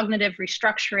cognitive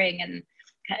restructuring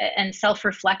and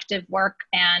self-reflective work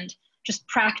and just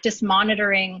practice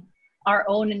monitoring our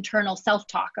own internal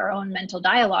self-talk, our own mental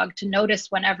dialogue, to notice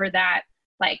whenever that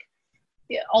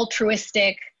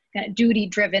altruistic, kind of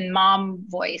duty-driven mom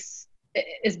voice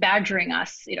is badgering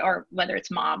us, or whether it's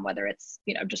mom, whether it's,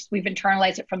 just we've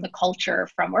internalized it from the culture,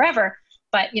 from wherever,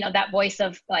 but, that voice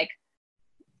of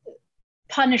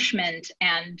punishment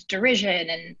and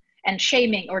derision and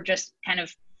shaming, or just kind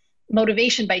of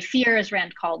motivation by fear, as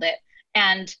Rand called it,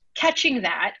 and catching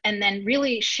that and then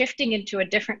really shifting into a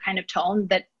different kind of tone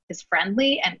that is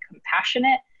friendly and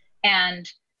compassionate and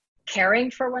caring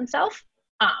for oneself.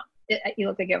 You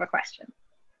look like you have a question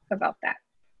about that,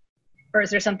 or is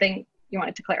there something you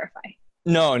wanted to clarify?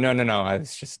 No. I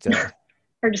was just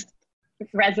or just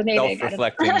resonating.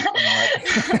 Self-reflecting,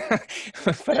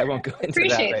 but I won't go into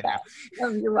Appreciate that right now.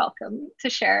 You're welcome to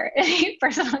share any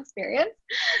personal experience.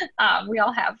 We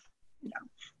all have,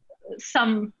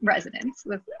 some resonance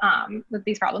with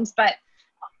these problems, but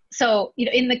so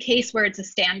in the case where it's a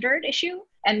standard issue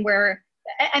and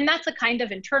that's a kind of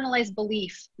internalized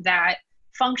belief that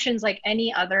functions like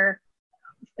any other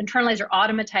internalized or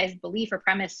automatized belief or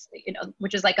premise,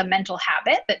 which is like a mental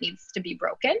habit that needs to be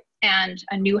broken and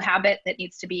a new habit that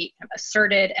needs to be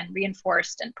asserted and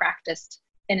reinforced and practiced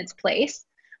in its place.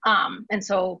 And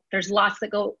so there's lots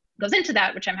that goes into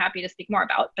that, which I'm happy to speak more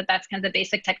about, but that's kind of the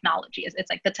basic technology.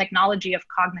 It's like the technology of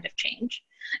cognitive change.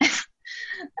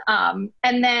 And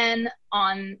then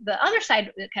on the other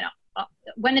side,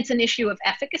 when it's an issue of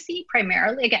efficacy,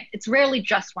 primarily, again, it's rarely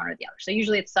just one or the other. So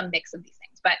usually it's some mix of these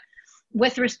things, but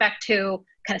with respect to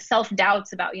kind of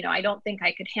self-doubts about, I don't think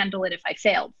I could handle it if I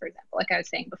failed, for example, like I was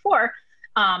saying before,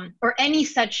 or any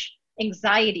such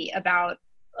anxiety about,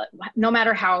 no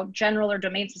matter how general or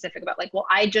domain specific, about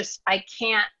I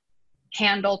can't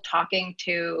handle talking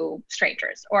to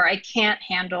strangers, or I can't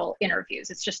handle interviews.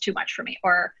 It's just too much for me.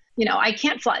 Or, I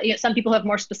can't fly. Some people have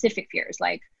more specific fears,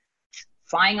 like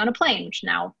flying on a plane, which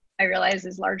now I realize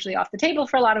is largely off the table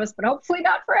for a lot of us, but hopefully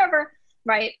not forever,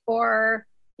 right? Or,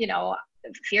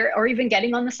 fear, or even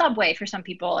getting on the subway for some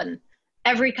people, and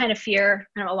every kind of fear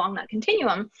kind of along that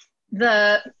continuum.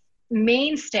 The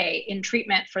mainstay in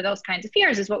treatment for those kinds of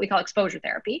fears is what we call exposure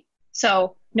therapy.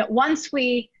 So once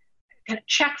we kind of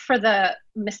check for the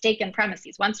mistaken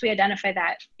premises, once we identify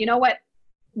that,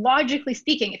 logically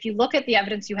speaking, if you look at the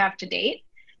evidence you have to date,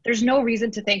 there's no reason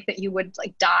to think that you would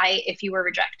die if you were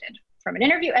rejected from an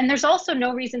interview. And there's also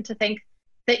no reason to think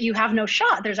that you have no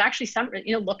shot. There's actually some,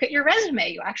 look at your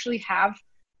resume. You actually have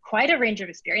quite a range of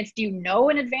experience. Do you know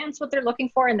in advance what they're looking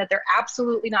for and that they're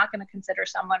absolutely not going to consider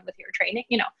someone with your training?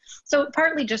 So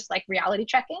partly just like reality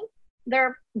checking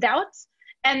their doubts.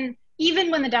 And even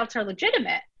when the doubts are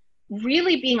legitimate,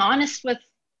 really being honest with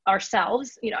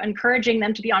ourselves, encouraging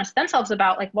them to be honest with themselves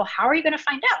about well, how are you going to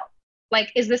find out?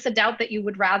 Is this a doubt that you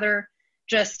would rather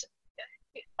just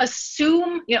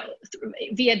assume,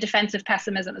 via defensive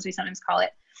pessimism, as we sometimes call it,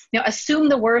 assume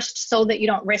the worst so that you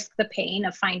don't risk the pain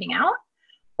of finding out?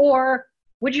 Or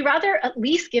would you rather at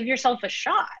least give yourself a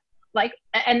shot?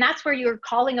 And that's where you're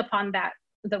calling upon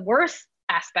the worth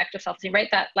aspect of self-esteem, right?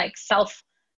 That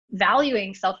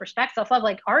self-valuing, self-respect,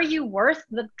 self-love. Are you worth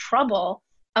the trouble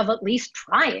of at least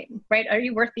trying, right? Are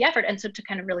you worth the effort? And so to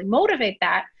kind of really motivate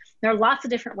that, there are lots of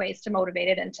different ways to motivate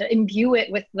it and to imbue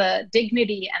it with the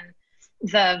dignity and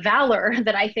the valor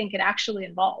that I think it actually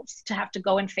involves to have to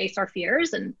go and face our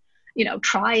fears and,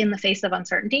 try in the face of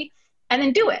uncertainty and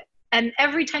then do it. And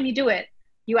every time you do it,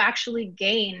 you actually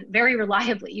gain, very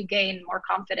reliably, you gain more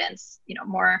confidence,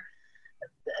 more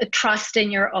trust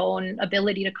in your own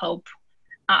ability to cope,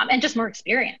 and just more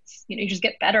experience. You just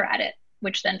get better at it,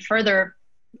 which then further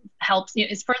helps,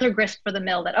 is further grist for the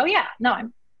mill that, oh yeah, no,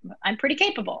 I'm pretty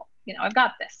capable. I've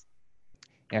got this.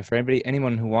 Yeah, for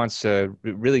anyone who wants a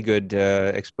really good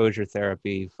exposure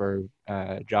therapy for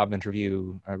job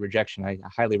interview rejection, I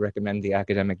highly recommend the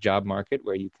academic job market,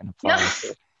 where you can apply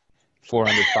for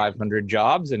 400, 500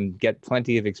 jobs and get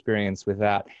plenty of experience with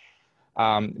that.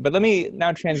 But let me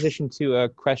now transition to a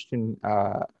question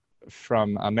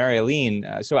from Mary-Aline.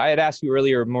 So I had asked you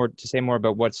earlier to say more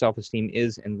about what self-esteem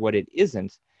is and what it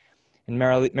isn't. And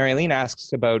Mary-Aline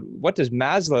asks about, what does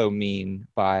Maslow mean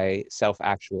by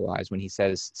self-actualize when he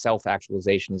says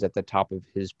self-actualization is at the top of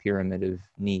his pyramid of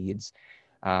needs?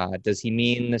 Does he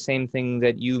mean the same thing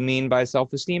that you mean by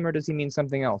self-esteem, or does he mean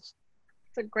something else?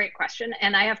 It's a great question.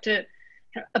 And I have to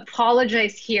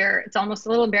apologize here. It's almost a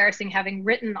little embarrassing, having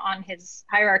written on his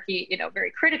hierarchy,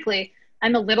 very critically.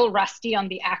 I'm a little rusty on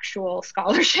the actual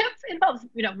scholarship involved.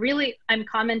 Really, I'm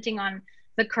commenting on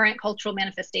the current cultural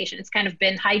manifestation. It's kind of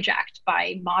been hijacked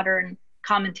by modern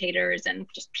commentators and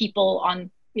just people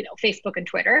on, Facebook and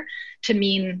Twitter to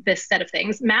mean this set of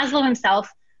things. Maslow himself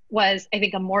was, I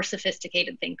think, a more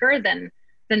sophisticated thinker than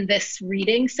this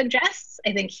reading suggests.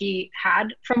 I think he had,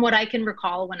 from what I can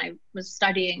recall when I was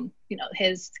studying,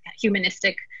 his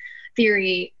humanistic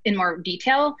theory in more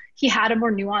detail, he had a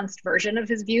more nuanced version of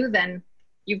his view than,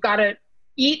 you've got to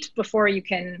eat before you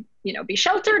can, be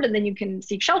sheltered, and then you can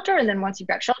seek shelter. And then once you've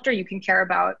got shelter, you can care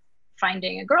about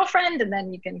finding a girlfriend, and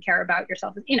then you can care about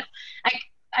yourself.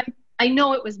 I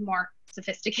know it was more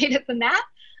sophisticated than that,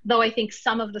 though I think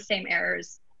some of the same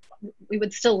errors we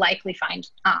would still likely find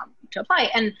to apply.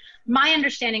 And my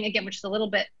understanding, again, which is a little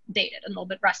bit dated and a little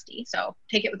bit rusty, so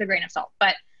take it with a grain of salt,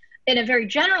 but in a very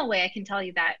general way, I can tell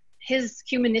you that his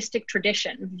humanistic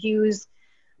tradition views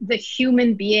the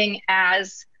human being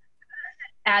as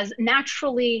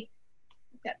naturally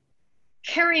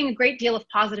carrying a great deal of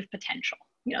positive potential.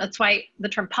 That's why the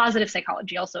term positive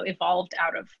psychology also evolved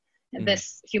out of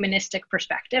this humanistic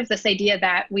perspective, this idea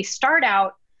that we start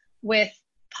out with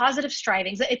positive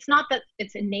strivings. It's not that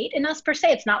it's innate in us per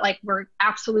se. It's not like we're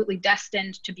absolutely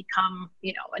destined to become,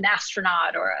 an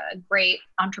astronaut or a great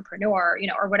entrepreneur,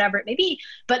 or whatever it may be,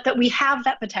 but that we have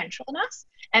that potential in us,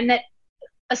 and that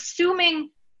assuming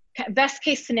best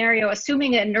case scenario,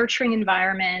 assuming a nurturing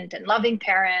environment and loving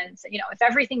parents, if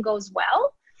everything goes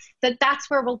well, that's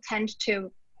where we'll tend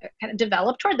to kind of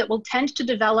develop toward, that we'll tend to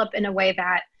develop in a way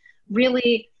that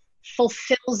really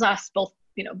fulfills us both,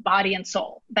 body and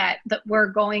soul, that we're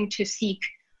going to seek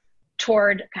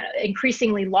toward kind of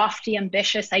increasingly lofty,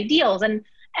 ambitious ideals. And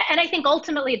I think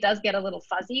ultimately it does get a little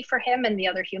fuzzy for him and the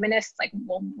other humanists, like,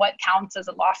 well, what counts as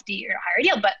a lofty or higher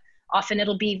ideal? But often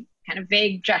it'll be kind of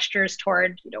vague gestures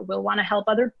toward, we'll want to help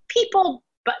other people,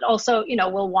 but also,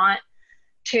 we'll want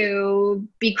to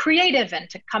be creative and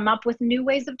to come up with new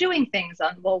ways of doing things.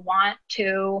 And we'll want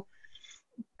to,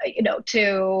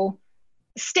 to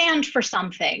stand for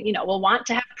something, we'll want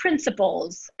to have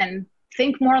principles and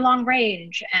think more long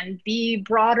range and be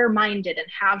broader minded and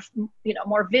have,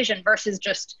 more vision versus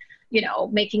just,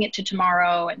 making it to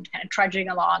tomorrow and kind of trudging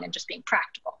along and just being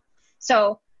practical.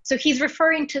 So he's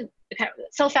referring to kind of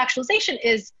self-actualization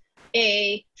is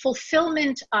a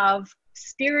fulfillment of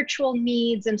spiritual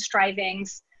needs and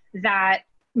strivings that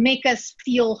make us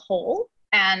feel whole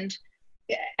and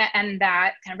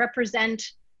that kind of represent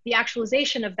the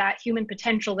actualization of that human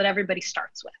potential that everybody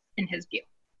starts with, in his view.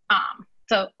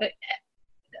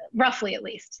 Roughly, at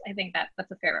least, I think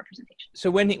that's a fair representation. So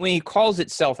when he calls it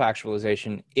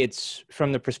self-actualization, it's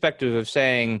from the perspective of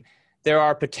saying there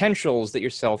are potentials that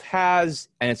yourself has,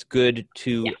 and it's good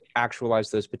to actualize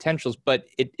those potentials. But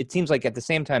it seems like at the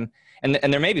same time, and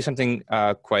there may be something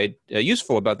quite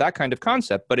useful about that kind of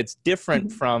concept, but it's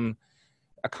different from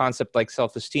a concept like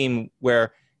self-esteem,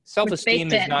 where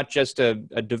self-esteem is not just a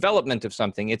development of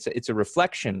something, it's a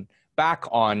reflection back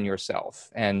on yourself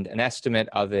and an estimate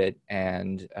of it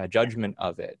and a judgment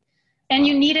of it. And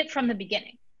you need it from the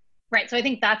beginning, right? So I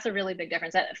think that's a really big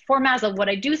difference. For Maslow, what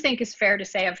I do think is fair to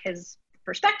say of his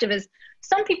perspective is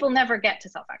some people never get to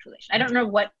self-actualization. I don't know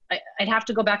what, I'd have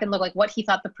to go back and look like what he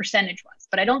thought the percentage was,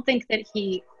 but I don't think that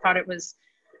he thought it was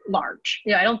large.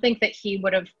 I don't think that he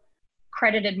would have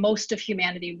credited most of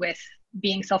humanity with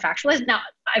being self-actualized. Now,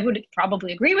 I would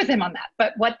probably agree with him on that,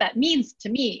 but what that means to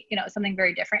me, is something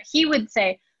very different. He would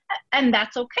say, and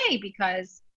that's okay,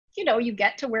 because, you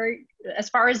get to where, as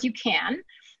far as you can,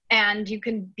 and you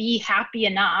can be happy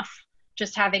enough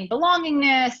just having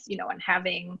belongingness, and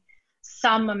having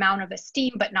some amount of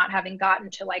esteem, but not having gotten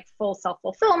to like full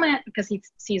self-fulfillment, because he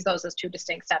sees those as two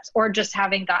distinct steps, or just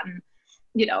having gotten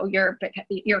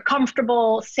you're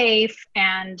comfortable, safe,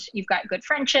 and you've got good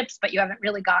friendships, but you haven't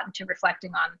really gotten to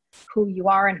reflecting on who you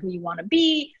are and who you want to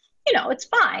be, it's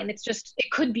fine. It's just,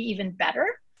 it could be even better.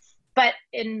 But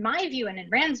in my view and in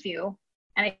Rand's view,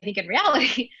 and I think in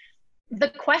reality, the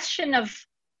question of,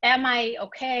 am I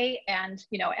okay? And,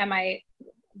 am I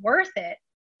worth it,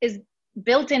 is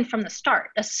built in from the start.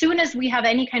 As soon as we have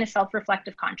any kind of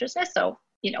self-reflective consciousness, so,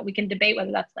 we can debate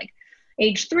whether that's like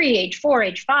age 3, age 4,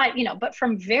 age 5, but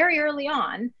from very early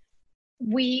on,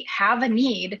 we have a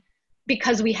need,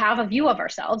 because we have a view of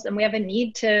ourselves, and we have a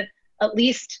need to at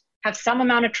least have some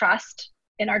amount of trust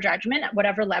in our judgment at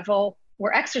whatever level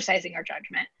we're exercising our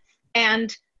judgment.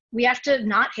 And we have to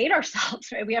not hate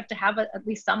ourselves, right? We have to have at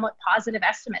least somewhat positive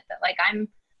estimate that, like, I'm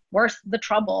worth the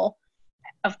trouble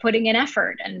of putting in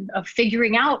effort and of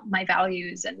figuring out my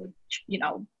values and,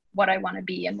 what I want to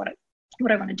be and what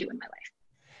I want to do in my life.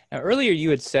 Now, earlier you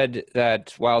had said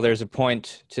that while there's a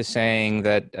point to saying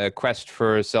that a quest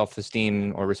for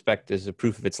self-esteem or respect is a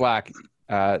proof of its lack,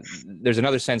 there's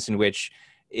another sense in which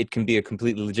it can be a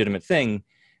completely legitimate thing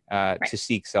to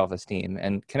seek self-esteem.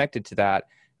 And connected to that,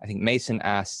 I think Mason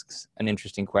asks an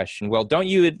interesting question. Well, don't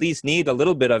you at least need a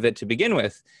little bit of it to begin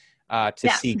with to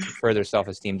seek further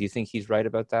self-esteem? Do you think he's right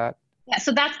about that? Yeah,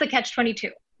 so that's the catch-22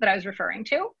 that I was referring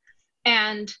to.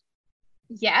 And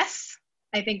yes,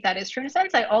 I think that is true in a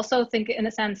sense. I also think, in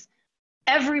a sense,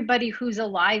 everybody who's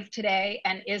alive today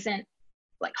and isn't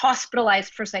like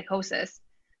hospitalized for psychosis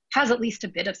has at least a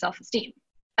bit of self-esteem,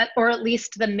 or at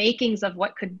least the makings of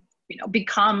what could,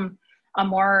 become a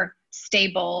more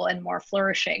stable and more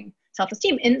flourishing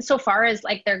self-esteem, insofar as,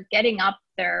 like, they're getting up,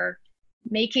 they're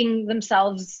making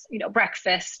themselves,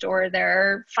 breakfast, or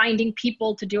they're finding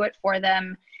people to do it for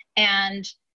them. And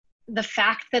the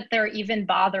fact that they're even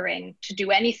bothering to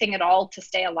do anything at all to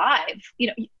stay alive,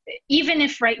 even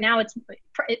if right now it's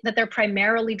that they're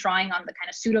primarily drawing on the kind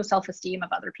of pseudo self-esteem of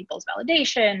other people's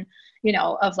validation,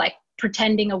 of like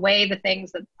pretending away the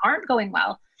things that aren't going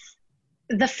well,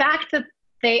 the fact that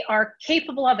they are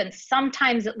capable of, and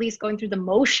sometimes at least going through the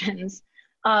motions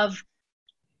of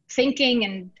thinking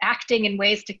and acting in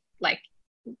ways to, like,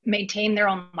 maintain their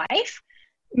own life,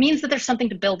 means that there's something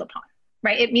to build upon,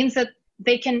 right? It means that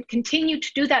they can continue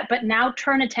to do that, but now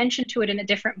turn attention to it in a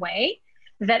different way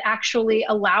that actually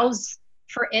allows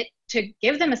for it to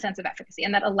give them a sense of efficacy,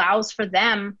 and that allows for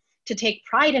them to take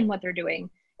pride in what they're doing,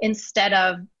 instead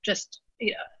of just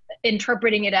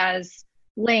interpreting it as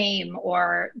lame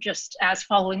or just as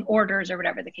following orders or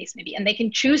whatever the case may be. And they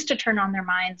can choose to turn on their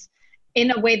minds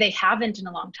in a way they haven't in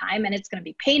a long time, and it's going to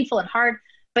be painful and hard.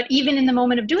 But even in the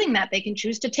moment of doing that, they can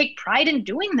choose to take pride in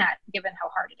doing that, given how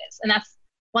hard it is. And that's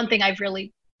one thing I've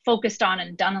really focused on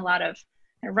and done a lot of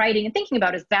writing and thinking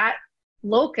about, is that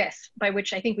locus by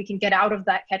which I think we can get out of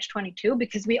that catch-22,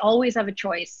 because we always have a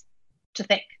choice to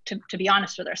think, to be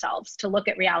honest with ourselves, to look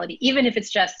at reality, even if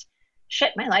it's just,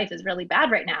 shit, my life is really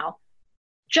bad right now.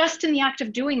 Just in the act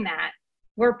of doing that,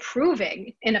 we're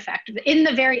proving, in effect, in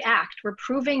the very act, we're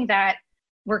proving that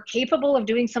we're capable of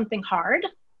doing something hard,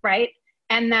 right?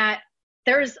 And that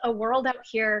there's a world out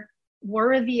here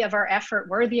worthy of our effort,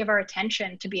 worthy of our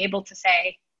attention, to be able to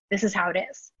say, this is how it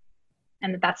is,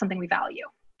 and that's something we value.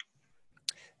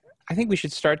 I think we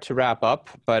should start to wrap up,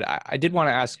 but I did want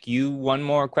to ask you one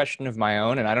more question of my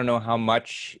own, and I don't know how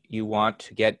much you want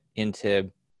to get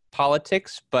into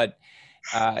politics, but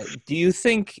do you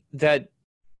think that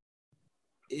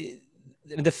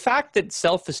the fact that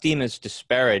self-esteem is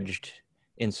disparaged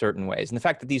in certain ways, and the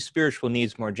fact that these spiritual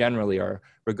needs more generally are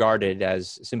regarded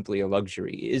as simply a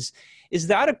luxury, is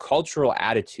that a cultural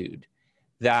attitude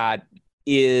that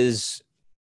is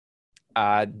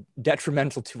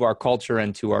detrimental to our culture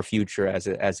and to our future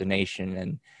as a nation?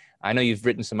 And I know you've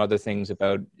written some other things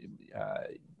about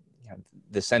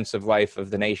the sense of life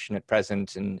of the nation at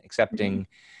present and accepting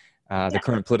the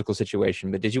current political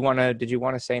situation. But did you want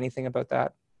to say anything about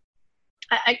that?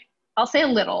 I'll say a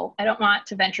little. I don't want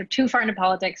to venture too far into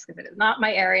politics, because it is not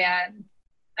my area.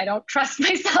 I don't trust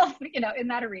myself, in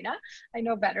that arena. I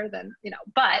know better than,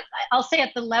 but I'll say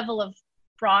at the level of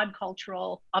broad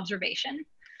cultural observation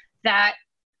that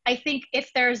I think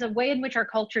if there's a way in which our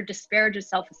culture disparages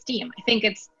self-esteem, I think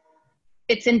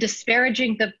it's in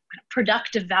disparaging the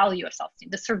productive value of self-esteem,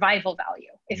 the survival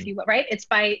value, if you will, right? It's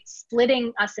by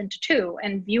splitting us into two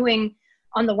and viewing,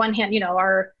 on the one hand,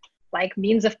 our like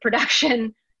means of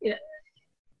production,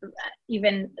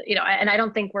 even, and I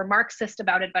don't think we're Marxist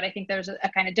about it, but I think there's a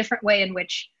kind of different way in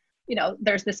which,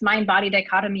 there's this mind-body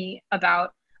dichotomy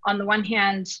about, on the one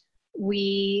hand,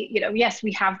 we, yes,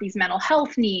 we have these mental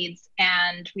health needs,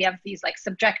 and we have these like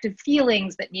subjective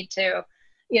feelings that need to,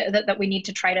 that we need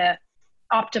to try to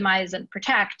optimize and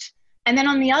protect. And then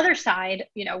on the other side,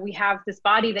 we have this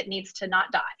body that needs to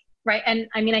not die, right? And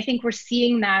I mean, I think we're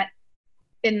seeing that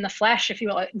in the flesh, if you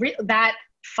will, that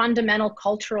fundamental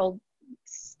cultural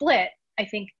split, I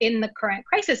think, in the current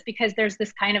crisis, because there's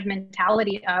this kind of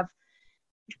mentality of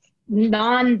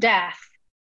non-death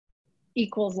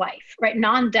equals life, right?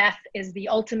 Non-death is the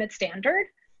ultimate standard,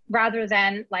 rather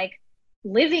than like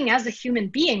living as a human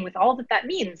being with all that that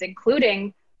means,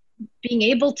 including being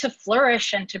able to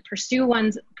flourish and to pursue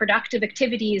one's productive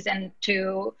activities and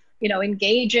to,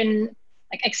 engage in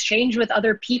like exchange with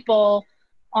other people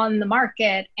on the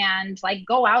market and like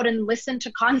go out and listen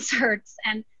to concerts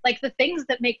and like the things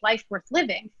that make life worth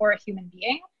living for a human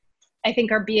being, I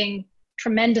think are being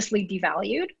tremendously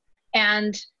devalued.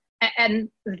 And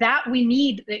that we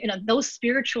need, those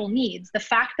spiritual needs, the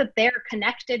fact that they're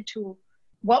connected to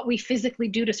what we physically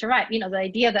do to survive, the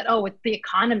idea that, with the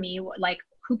economy, like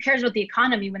who cares about the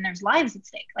economy when there's lives at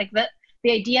stake? Like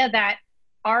the idea that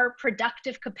our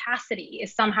productive capacity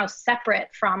is somehow separate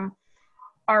from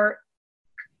our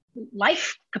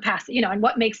life capacity, and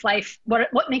what makes life,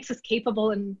 what makes us capable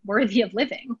and worthy of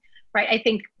living, right? I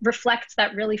think reflects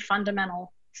that really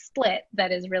fundamental split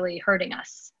that is really hurting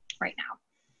us right now.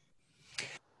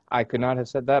 I could not have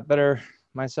said that better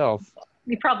myself.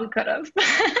 You probably could have.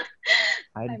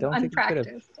 I don't think you could have.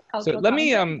 So let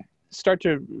me start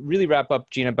to really wrap up,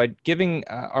 Gina, by giving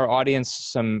our audience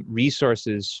some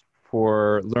resources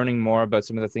for learning more about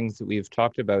some of the things that we've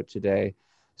talked about today.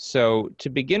 So to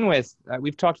begin with,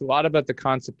 we've talked a lot about the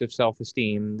concept of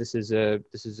self-esteem. This is a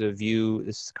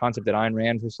concept that Ayn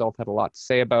Rand herself had a lot to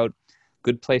say about.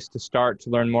 Good place to start to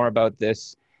learn more about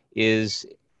this is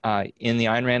in the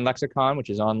Ayn Rand lexicon, which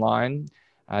is online.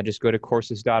 Just go to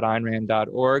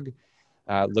courses.aynrand.org.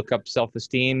 Look up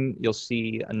self-esteem. You'll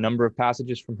see a number of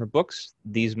passages from her books.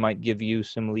 These might give you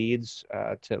some leads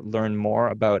to learn more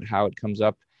about how it comes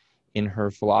up in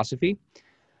her philosophy.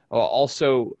 I'll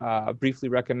also briefly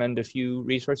recommend a few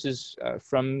resources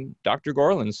from Dr.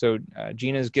 Gorlin. So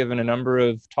Gina's given a number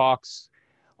of talks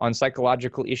on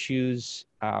psychological issues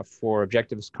for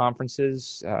Objectivist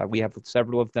conferences. We have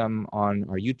several of them on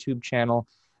our YouTube channel.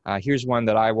 Here's one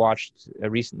that I watched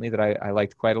recently that I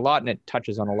liked quite a lot, and it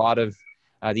touches on a lot of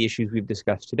the issues we've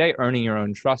discussed today. Earning Your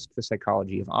Own Trust, The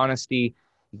Psychology of Honesty.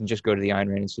 You can just go to the Ayn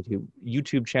Rand Institute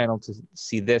YouTube channel to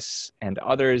see this and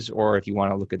others, or if you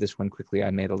want to look at this one quickly, I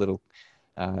made a little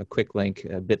quick link,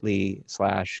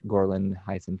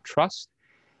 bit.ly/Gorlin-Trust.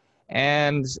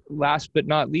 And last but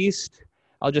not least,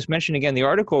 I'll just mention again the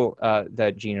article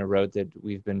that Gina wrote that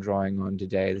we've been drawing on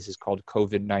today. This is called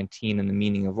COVID-19 and the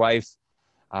Meaning of Life.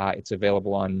 It's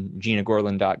available on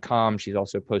ginagorlin.com. She's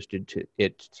also posted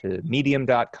it to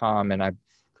medium.com, and I've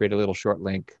created a little short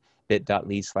link,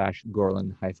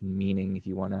 bit.ly/Gorlin-meaning, if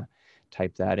you want to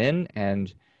type that in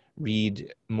and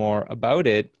read more about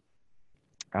it.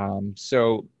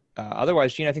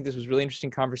 Otherwise, Gina, I think this was a really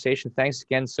interesting conversation. Thanks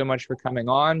again so much for coming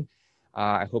on.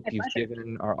 I hope you've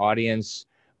given our audience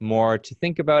more to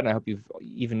think about, and I hope you've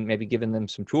even maybe given them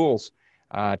some tools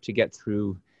to get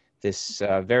through this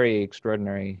very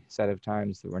extraordinary set of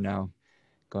times that we're now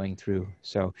going through.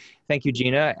 So thank you,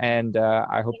 Gina, and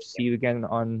I hope to see you again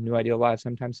on New Ideal Live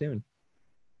sometime soon.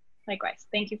 Likewise.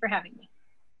 Thank you for having me.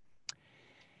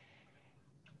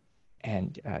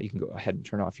 And you can go ahead and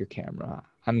turn off your camera.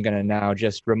 I'm going to now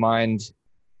just remind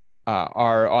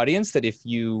our audience that if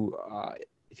you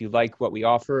like what we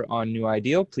offer on New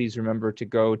Ideal, please remember to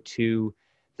go to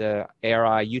the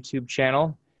ARI YouTube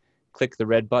channel, click the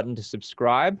red button to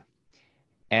subscribe,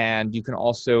 and you can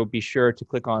also be sure to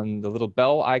click on the little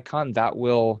bell icon. That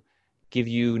will give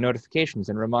you notifications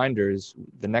and reminders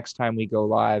the next time we go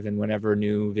live and whenever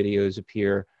new videos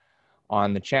appear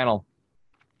on the channel.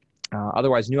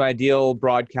 Otherwise, New Ideal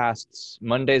broadcasts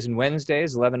Mondays and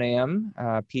Wednesdays, 11 a.m.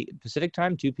 Pacific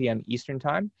time, 2 p.m. Eastern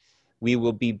time. We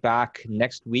will be back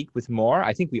next week with more.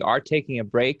 I think we are taking a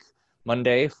break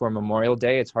Monday for Memorial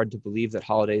Day. It's hard to believe that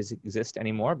holidays exist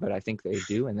anymore, but I think they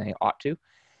do and they ought to.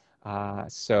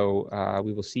 So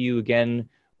we will see you again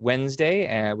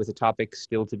Wednesday with a topic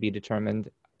still to be determined,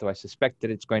 though I suspect that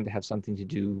it's going to have something to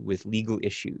do with legal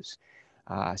issues.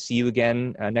 See you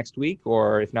again next week,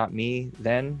 or if not me,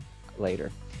 then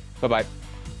later. Bye-bye.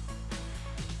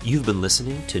 You've been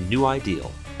listening to New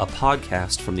Ideal, a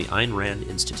podcast from the Ayn Rand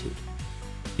Institute.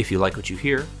 If you like what you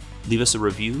hear, leave us a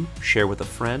review, share with a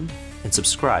friend, and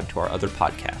subscribe to our other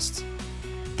podcasts.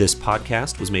 This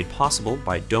podcast was made possible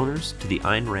by donors to the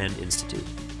Ayn Rand Institute.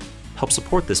 Help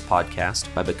support this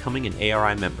podcast by becoming an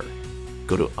ARI member.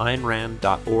 Go to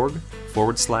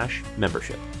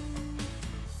aynrand.org/membership.